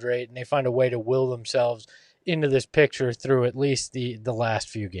 DeAndre, and they find a way to will themselves into this picture through at least the last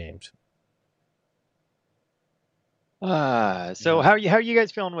few games. So how are you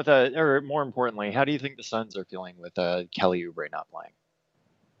guys feeling with or more importantly, how do you think the Suns are feeling with Kelly Oubre not playing?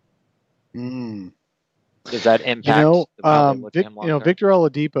 Does that impact how they look at him long term? Victor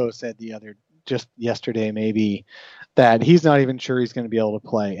Oladipo said just yesterday maybe that he's not even sure he's going to be able to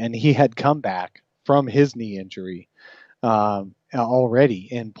play, and he had come back from his knee injury already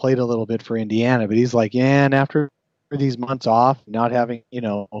and played a little bit for Indiana, but he's like, and after these months off, not having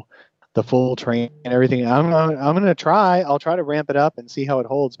the full train and everything, I'm gonna try. I'll try to ramp it up and see how it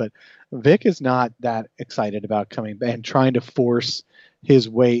holds. But Vic is not that excited about coming back and trying to force his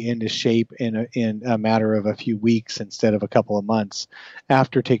way into shape in a matter of a few weeks instead of a couple of months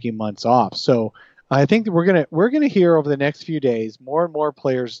after taking months off. So I think that we're gonna hear over the next few days more and more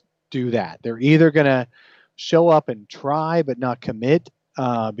players do that. They're either gonna show up and try but not commit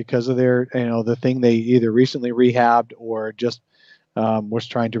because of their the thing they either recently rehabbed or just was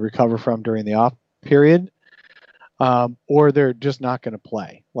trying to recover from during the off period, or they're just not going to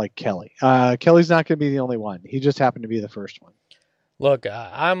play, like Kelly. Kelly's not going to be the only one. He just happened to be the first one. Look,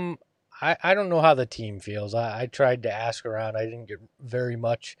 I don't know how the team feels. I tried to ask around. I didn't get very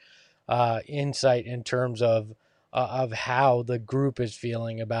much insight in terms of how the group is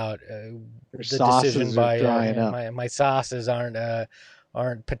feeling about the decision by my sauces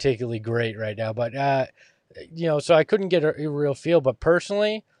aren't particularly great right now, but so I couldn't get a real feel. But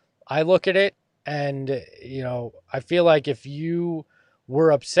personally, I look at it and, I feel like if you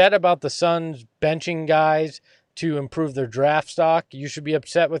were upset about the Suns benching guys to improve their draft stock, you should be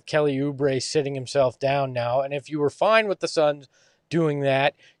upset with Kelly Oubre sitting himself down now. And if you were fine with the Suns doing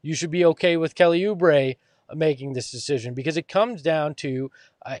that, you should be okay with Kelly Oubre making this decision, because it comes down to,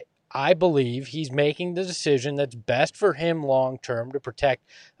 I believe he's making the decision that's best for him long term to protect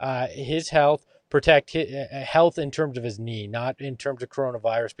his health, protect his health in terms of his knee, not in terms of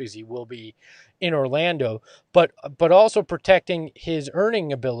coronavirus, because he will be in Orlando, but also protecting his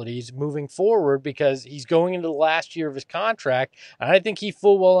earning abilities moving forward, because he's going into the last year of his contract. And I think he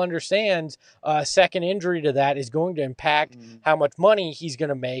full well understands a second injury to that is going to impact how much money he's going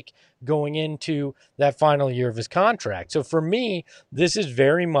to make going into that final year of his contract. So for me, this is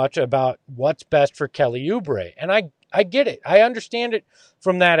very much about what's best for Kelly Oubre. And I get it. I understand it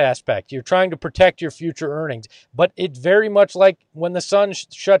from that aspect. You're trying to protect your future earnings. But it's very much like when the Suns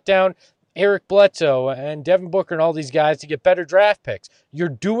shut down Eric Bledsoe and Devin Booker and all these guys to get better draft picks. You're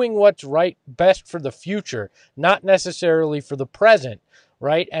doing what's best for the future, not necessarily for the present,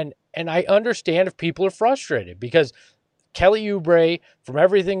 right? And I understand if people are frustrated, because Kelly Oubre, from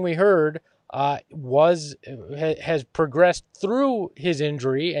everything we heard, has progressed through his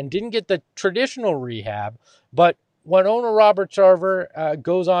injury and didn't get the traditional rehab. But when owner Robert Sarver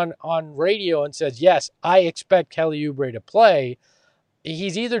goes on radio and says, yes, I expect Kelly Oubre to play,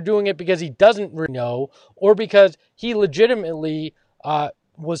 he's either doing it because he doesn't really know, or because he legitimately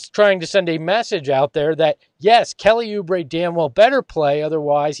was trying to send a message out there that, yes, Kelly Oubre damn well better play,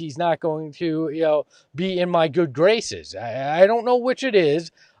 otherwise he's not going to be in my good graces. I don't know which it is,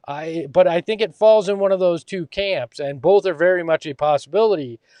 but I think it falls in one of those two camps, and both are very much a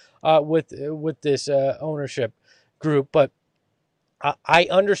possibility with this ownership group. But I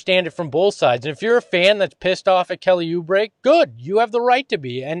understand it from both sides. And if you're a fan that's pissed off at Kelly Oubre, good. You have the right to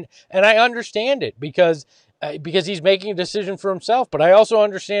be. And I understand it because he's making a decision for himself. But I also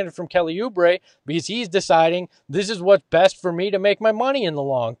understand it from Kelly Oubre because he's deciding this is what's best for me to make my money in the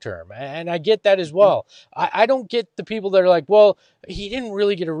long term. And I get that as well. I don't get the people that are like, well, he didn't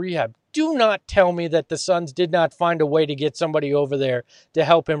really get a rehab. Do not tell me that the Suns did not find a way to get somebody over there to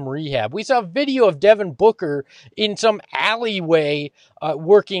help him rehab. We saw a video of Devin Booker in some alleyway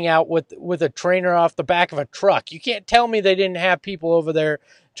working out with a trainer off the back of a truck. You can't tell me they didn't have people over there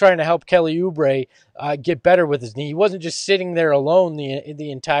trying to help Kelly Oubre get better with his knee. He wasn't just sitting there alone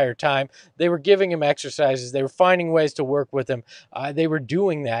the entire time. They were giving him exercises. They were finding ways to work with him. They were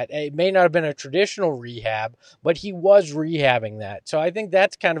doing that. It may not have been a traditional rehab, but he was rehabbing that. So I think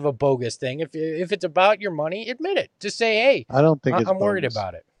that's kind of a bogus thing. If it's about your money, admit it. Just say, hey, I don't think I'm worried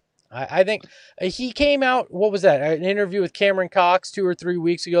about it. I think he came out, what was that, an interview with Cameron Cox 2 or 3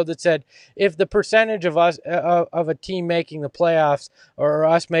 weeks ago that said if the percentage of us of a team making the playoffs or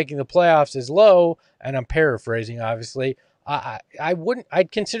us making the playoffs is low, and I'm paraphrasing obviously, I'd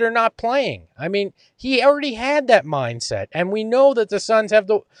consider not playing. I mean, he already had that mindset, and we know that the Suns have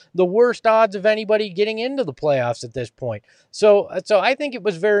the worst odds of anybody getting into the playoffs at this point. So I think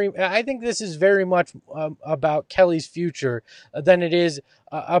I think this is very much about Kelly's future than it is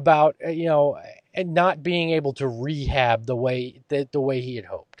about and not being able to rehab the way he had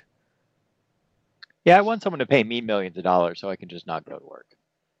hoped. Yeah, I want someone to pay me millions of dollars so I can just not go to work.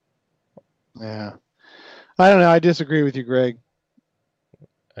 Yeah. I don't know. I disagree with you, Greg.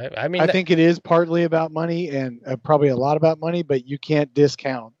 I mean, I think it is partly about money and probably a lot about money, but you can't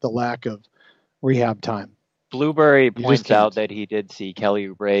discount the lack of rehab time. Blueberry points out that he did see Kelly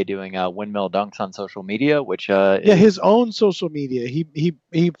Oubre doing windmill dunks on social media, which his own social media.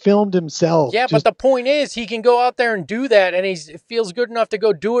 He filmed himself. Yeah, but the point is, he can go out there and do that, and he feels good enough to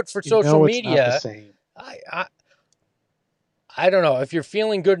go do it for social media. It's not the same. I don't know. If you're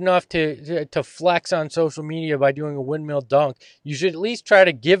feeling good enough to flex on social media by doing a windmill dunk, you should at least try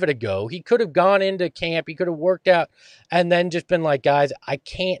to give it a go. He could have gone into camp. He could have worked out and then just been like, guys, I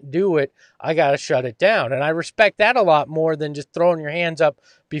can't do it. I got to shut it down. And I respect that a lot more than just throwing your hands up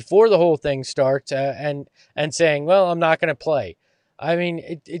before the whole thing starts and saying, well, I'm not going to play. I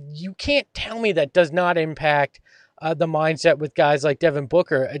mean, you can't tell me that does not impact the mindset with guys like Devin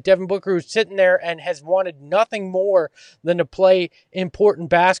Booker. Devin Booker who's sitting there and has wanted nothing more than to play important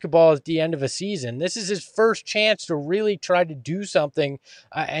basketball at the end of a season. This is his first chance to really try to do something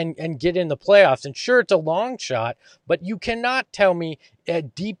and get in the playoffs. And sure, it's a long shot, but you cannot tell me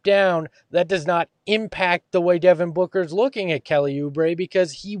deep down that does not impact the way Devin Booker's looking at Kelly Oubre,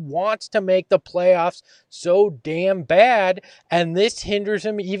 because he wants to make the playoffs so damn bad, and this hinders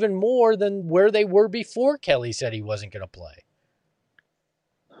him even more than where they were before Kelly said he wasn't going to play.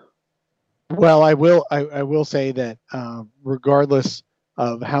 Well, I will say that regardless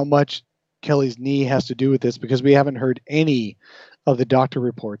of how much Kelly's knee has to do with this, because we haven't heard any of the doctor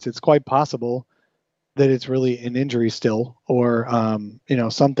reports, it's quite possible that it's really an injury still, or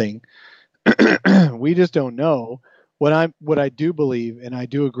something. We just don't know. What I do believe, and I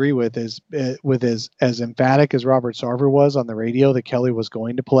do agree with, is as emphatic as Robert Sarver was on the radio that Kelly was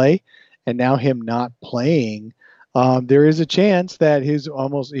going to play, and now him not playing, there is a chance that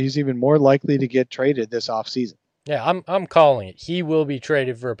he's even more likely to get traded this offseason. Yeah, I'm calling it. He will be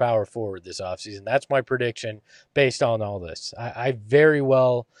traded for a power forward this offseason. That's my prediction based on all this. I very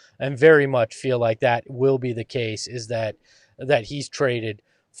well and very much feel like that will be the case, is that he's traded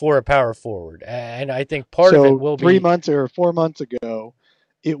for a power forward. And I think part of it will be 3 months or 4 months ago,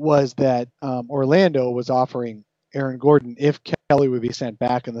 it was that Orlando was offering Aaron Gordon if Kelly would be sent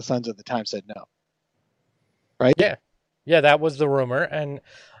back, and the Suns at the time said no. Right? Yeah, that was the rumor. And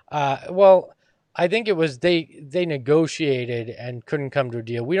I think it was they negotiated and couldn't come to a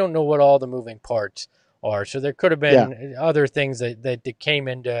deal. We don't know what all the moving parts are, so there could have been other things that came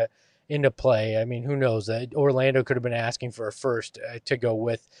into play. I mean, who knows? Orlando could have been asking for a first to go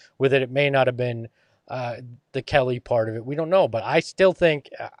with it. It may not have been the Kelly part of it. We don't know, but I still think,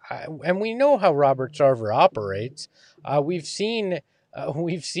 and we know how Robert Sarver operates. We've seen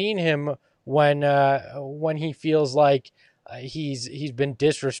him when he feels like he's been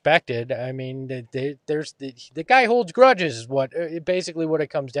disrespected. I mean, there's the guy holds grudges is what basically what it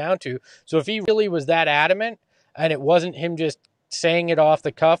comes down to. So if he really was that adamant and it wasn't him just saying it off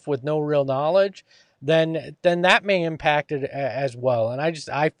the cuff with no real knowledge, then that may impact it as well. And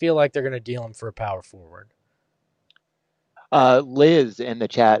I feel like they're going to deal him for a power forward. Liz in the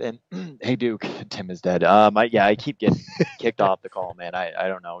chat, and hey Duke, Tim is dead. I keep getting kicked off the call, man. I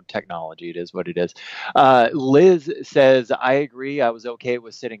don't know, technology, it is what it is. Liz says, I agree. I was okay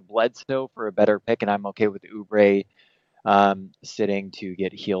with sitting Bledsoe for a better pick, and I'm okay with Oubre sitting to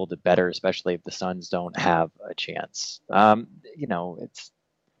get healed better, especially if the Suns don't have a chance. It's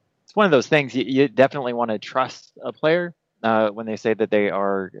one of those things you definitely want to trust a player when they say that they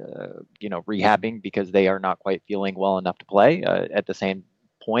are, rehabbing because they are not quite feeling well enough to play. At the same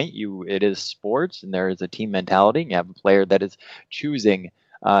point, it is sports, and there is a team mentality. You have a player that is choosing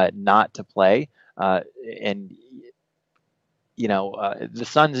not to play, and the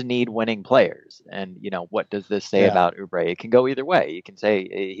Suns need winning players. And, what does this say about Oubre? It can go either way. You can say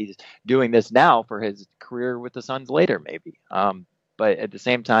he's doing this now for his career with the Suns later, maybe. But at the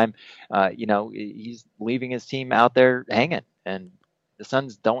same time, he's leaving his team out there hanging. And the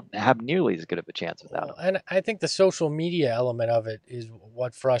Suns don't have nearly as good of a chance without him. And I think the social media element of it is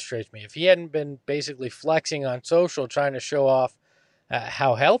what frustrates me. If he hadn't been basically flexing on social, trying to show off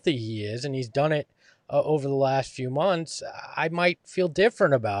how healthy he is, and he's done it over the last few months, I might feel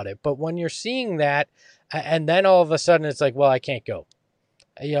different about it. But when you're seeing that, and then all of a sudden it's like, well, I can't go.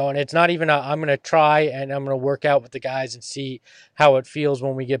 And it's not even I'm going to try and I'm going to work out with the guys and see how it feels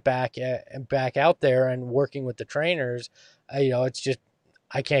when we get back out there and working with the trainers. It's just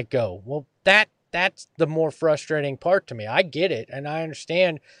I can't go. Well, that's the more frustrating part to me. I get it, and I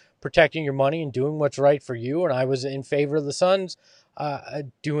understand protecting your money and doing what's right for you. And I was in favor of the Suns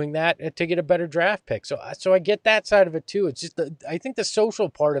doing that to get a better draft pick. So I get that side of it too. It's just I think the social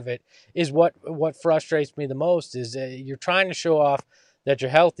part of it is what frustrates me the most. Is you're trying to show off that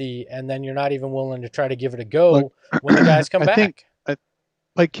you're healthy, and then you're not even willing to try to give it a go when the guys come back.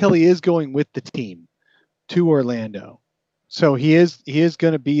 Like Kelly is going with the team to Orlando, so he is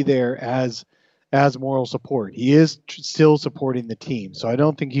going to be there as moral support. He is still supporting the team, so I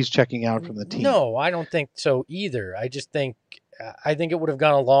don't think he's checking out from the team. No, I don't think so either. I just think it would have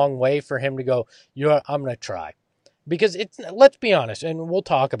gone a long way for him to go, I'm going to try. Because let's be honest, and we'll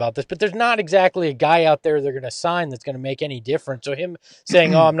talk about this, but there's not exactly a guy out there they're going to sign that's going to make any difference. So him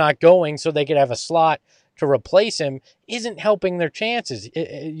saying, I'm not going so they could have a slot to replace him isn't helping their chances.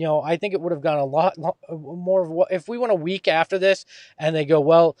 I think it would have gone a lot more of what if we went a week after this and they go,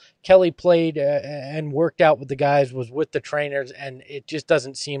 well, Kelly played and worked out with the guys, was with the trainers, and it just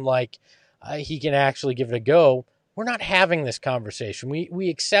doesn't seem like he can actually give it a go. We're not having this conversation. We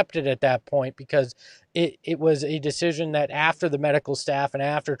accepted at that point because it was a decision that after the medical staff and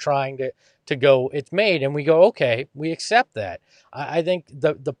after trying to go, it's made, and we go, okay, we accept that. I think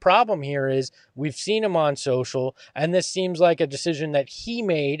the problem here is we've seen him on social, and this seems like a decision that he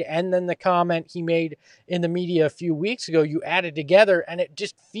made, and then the comment he made in the media a few weeks ago, you added together, and it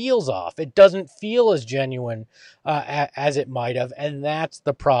just feels off. It doesn't feel as genuine as it might have, and that's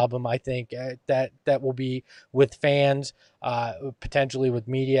the problem, I think, that will be with fans, potentially with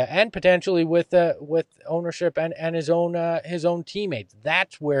media, and potentially with ownership and his own teammates.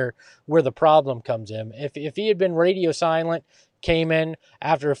 That's where the problem comes in. If he had been radio silent, came in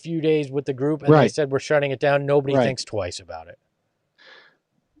after a few days with the group, and they said we're shutting it down, nobody thinks twice about it.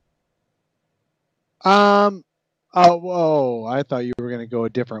 Oh, whoa! I thought you were going to go a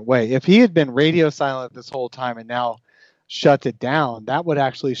different way. If he had been radio silent this whole time and now shuts it down, that would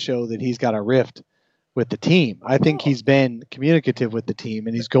actually show that he's got a rift with the team. I think he's been communicative with the team,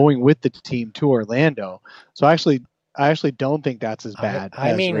 and he's going with the team to Orlando. So I actually don't think that's as bad.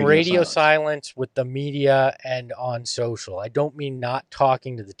 I mean radio silence with the media and on social. I don't mean not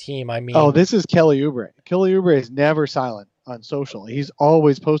talking to the team. I mean, this is Kelly Oubre. Kelly Oubre is never silent on social. He's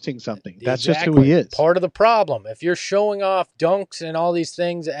always posting something. That's just who he is. Part of the problem. If you're showing off dunks and all these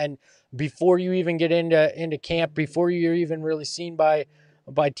things, and before you even get into camp, before you're even really seen by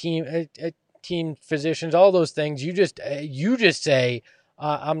team physicians, all those things, you just say,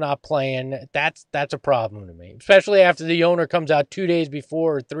 I'm not playing. That's a problem to me, especially after the owner comes out 2 days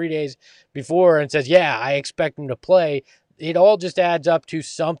before or 3 days before and says, yeah, I expect him to play. It all just adds up to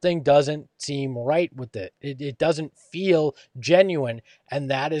something doesn't seem right with it. It doesn't feel genuine,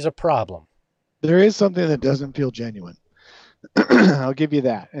 and that is a problem. There is something that doesn't feel genuine. I'll give you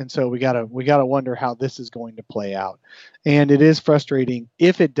that. And so we gotta wonder how this is going to play out. And it is frustrating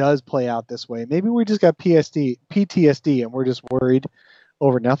if it does play out this way. Maybe we just got PTSD and we're just worried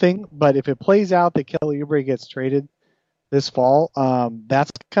over nothing. But if it plays out that Kelly Oubre gets traded this fall,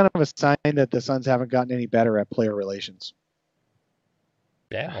 that's kind of a sign that the Suns haven't gotten any better at player relations.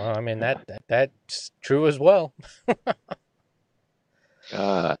 Yeah, well, I mean that's true as well.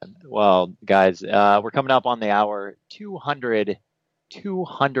 Well, guys, we're coming up on the hour. 200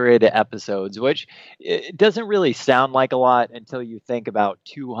 episodes, which it doesn't really sound like a lot until you think about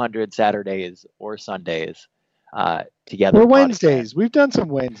 200 Saturdays or Sundays together. Or Wednesdays. We've done some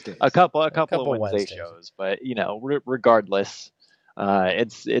Wednesdays. A couple of Wednesday shows, but regardless,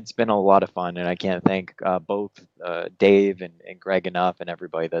 it's been a lot of fun, and I can't thank both Dave and Greg enough, and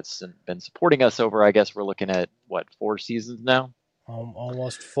everybody that's been supporting us over. I guess we're looking at 4 seasons now.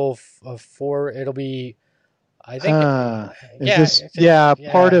 Almost full of 4. It'll be, I think.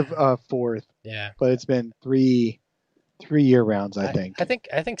 Part of 4th. Yeah, but it's been 3 3 year rounds, I think.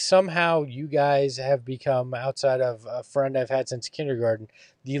 I think somehow you guys have become, outside of a friend I've had since kindergarten,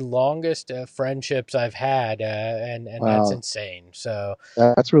 the longest friendships I've had, and that's Wow. insane. So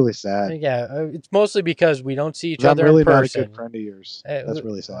That's really sad. yeah, it's mostly because we don't see each 'Cause I'm other really in not a person. good friend of yours. That's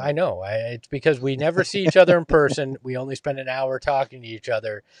really sad. I know. It's because we never see each other in person. We only spend an hour talking to each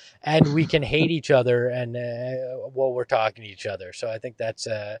other, and we can hate each other and while we're talking to each other. So I think that's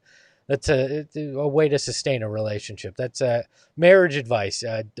a way to sustain a relationship. That's marriage advice.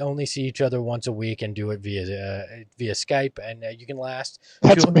 Only see each other once a week and do it via Skype, and you can last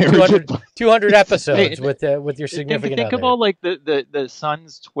That's marriage 200, advice. 200 episodes Hey, with your significant think other. of all like the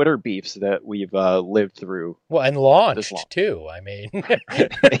Suns Twitter beefs that we've lived through. Well, and This launched long. too. I mean,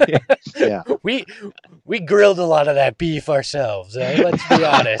 Yeah. we grilled a lot of that beef ourselves. Let's be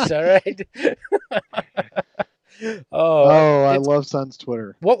honest. All right. Oh, I it's- love Suns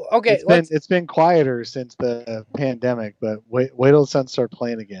Twitter. well, okay. It's been quieter since the pandemic, but wait till the Suns start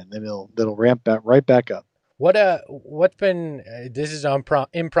playing again, then it'll ramp back right back up. What's been this is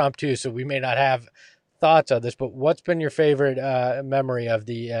impromptu, so we may not have thoughts on this, but what's been your favorite memory of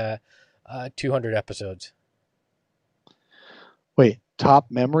the 200 episodes? Wait, top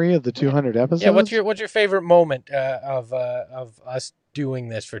memory of the 200 episodes? Yeah, what's your favorite moment of us doing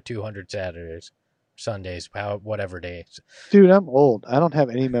this for 200 Saturdays, Sundays, whatever days? Dude, I'm old. I don't have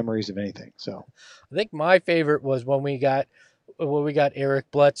any memories of anything. So I think my favorite was when we got Eric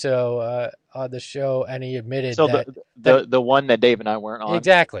Bledsoe on the show, and he admitted So that the one that Dave and I weren't on.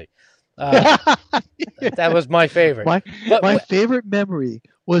 exactly. That was my favorite. My favorite memory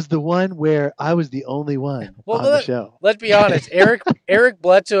was the one where I was the only one on the show. Let's be honest. Eric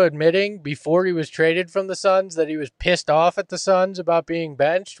Bledsoe admitting before he was traded from the Suns that he was pissed off at the Suns about being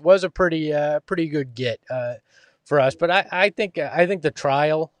benched was a pretty good get for us. But I think the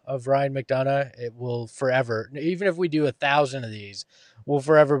trial of Ryan McDonough, it will forever, even if we do 1,000 of these, will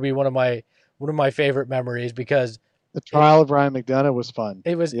forever be one of my favorite memories, because The trial of Ryan McDonough was fun.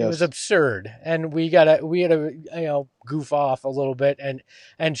 it was absurd, and we had to goof off a little bit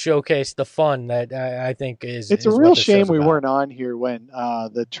and showcase the fun that I think is. It's is a what real this shame show's we about. weren't on here when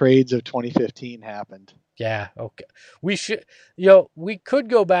the trades of 2015 happened. Yeah, okay. We should, we could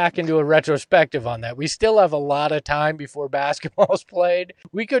go back and do a retrospective on that. We still have a lot of time before basketball's played.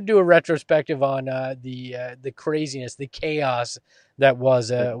 We could do a retrospective on the craziness, the chaos that was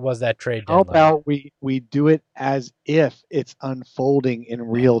that trade How deadline. about we do it as if it's unfolding in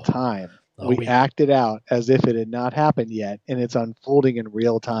real time? We act it out as if it had not happened yet, and it's unfolding in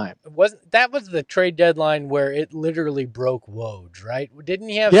real time. That was the trade deadline where it literally broke Woj, right? Didn't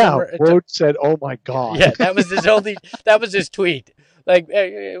he have? Yeah, Woj said, "Oh my god." Yeah, that was his only. That was his tweet. Like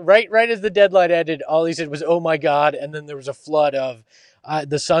right as the deadline ended, all he said was, "Oh my god," and then there was a flood of.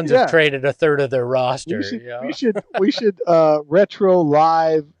 The Suns have traded a third of their roster. We should retro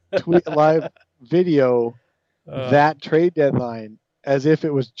live video that trade deadline as if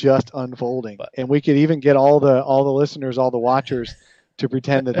it was just unfolding, and we could even get all the listeners, all the watchers, to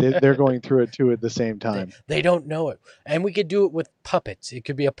pretend that they're going through it too at the same time. They don't know it, and we could do it with puppets. It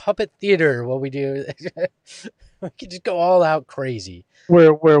could be a puppet theater. What we do, we could just go all out crazy.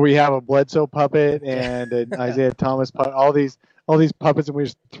 Where we have a Bledsoe puppet and an Isaiah Thomas puppet, all these puppets, and we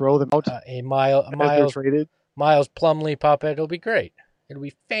just throw them out. A Miles Plumlee puppet. It'll be great. It'll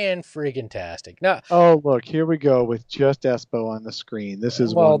be fan-friggin-tastic. Now, oh, look, here we go with just Espo on the screen. This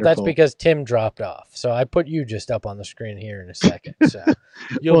is wonderful. That's because Tim dropped off. So I put you just up on the screen here in a second. So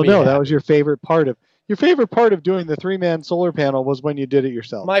that was your favorite part of doing the 3-man solar panel was when you did it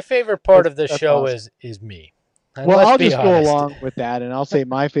yourself. My favorite part of the show awesome. is me. And well, I'll just go along with that, and I'll say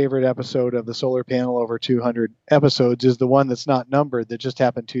my favorite episode of the solar panel over 200 episodes is the one that's not numbered that just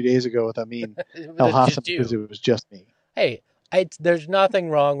happened 2 days ago with Amin El Hassan, because it was just me. Hey, there's nothing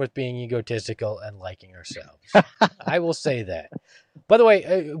wrong with being egotistical and liking ourselves. I will say that. By the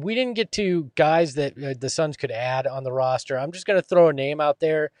way, we didn't get to guys that the Suns could add on the roster. I'm just going to throw a name out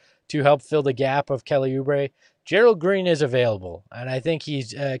there to help fill the gap of Kelly Oubre. Gerald Green is available, and I think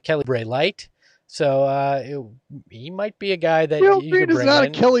he's Kelly Oubre light. So he might be a guy that Gerald you Green could bring is not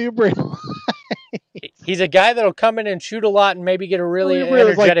in. a Kelly Oubre. He's a guy that'll come in and shoot a lot and maybe get a really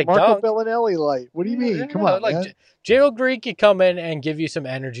energetic energetic like Marco dunk. Bellinelli light. What do you mean? Come on, man. Gerald Green could come in and give you some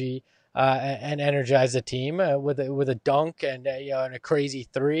energy and energize the team with a dunk and and a crazy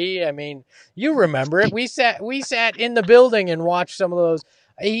three. I mean, you remember it. We sat in the building and watched some of those.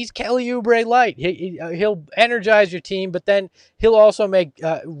 He's Kelly Oubre light. He'll energize your team, but then he'll also make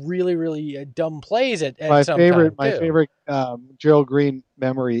really, really dumb plays at my some favorite. time, My favorite Gerald Green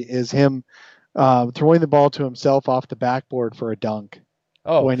memory is him throwing the ball to himself off the backboard for a dunk.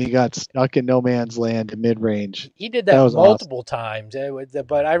 Oh, when he got stuck in no man's land in mid-range. he did That that was multiple times.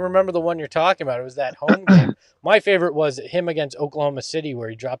 But I remember the one you're talking about. It was that home game. My favorite was him against Oklahoma City, where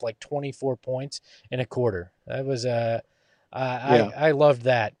he dropped like 24 points in a quarter. That was I loved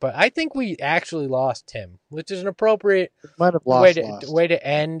that. But I think we actually lost Tim, which is an appropriate Might have way lost. to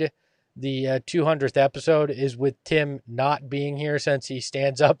end the 200th episode is with Tim not being here, since he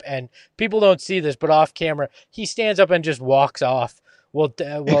stands up, and people don't see this, but off camera he stands up and just walks off. Well,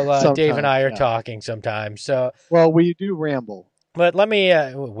 Dave and I are talking sometimes. So, well, we do ramble. but let me,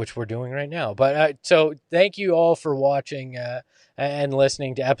 which we're doing right now. But so thank you all for watching and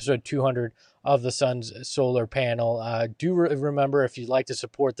listening to episode 200 of the Sun's Solar Panel. Do remember, if you'd like to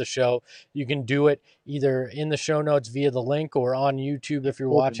support the show, you can do it either in the show notes via the link, or on YouTube if you're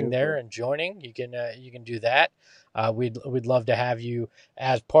watching there and joining. You can do that. We'd love to have you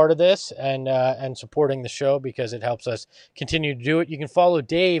as part of this and supporting the show, because it helps us continue to do it. You can follow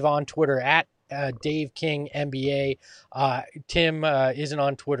Dave on Twitter at Dave King NBA. Tim isn't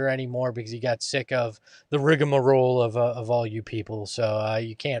on Twitter anymore because he got sick of the rigmarole of all you people, so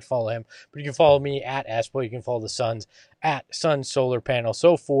you can't follow him. But you can follow me at Espo. You can follow the Suns at Sun Solar Panel.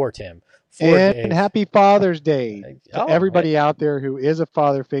 So for Tim. And Dave. happy Father's Day to everybody out there who is a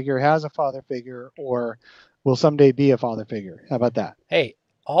father figure, has a father figure, or will someday be a father figure. How about that? Hey,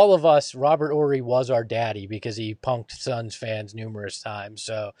 all of us, Robert Horry was our daddy because he punked Suns fans numerous times.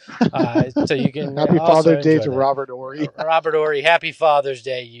 So, so you can happy Father's Day to Robert Horry. Robert Horry, happy Father's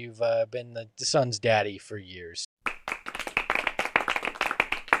Day. You've been the Suns' daddy for years.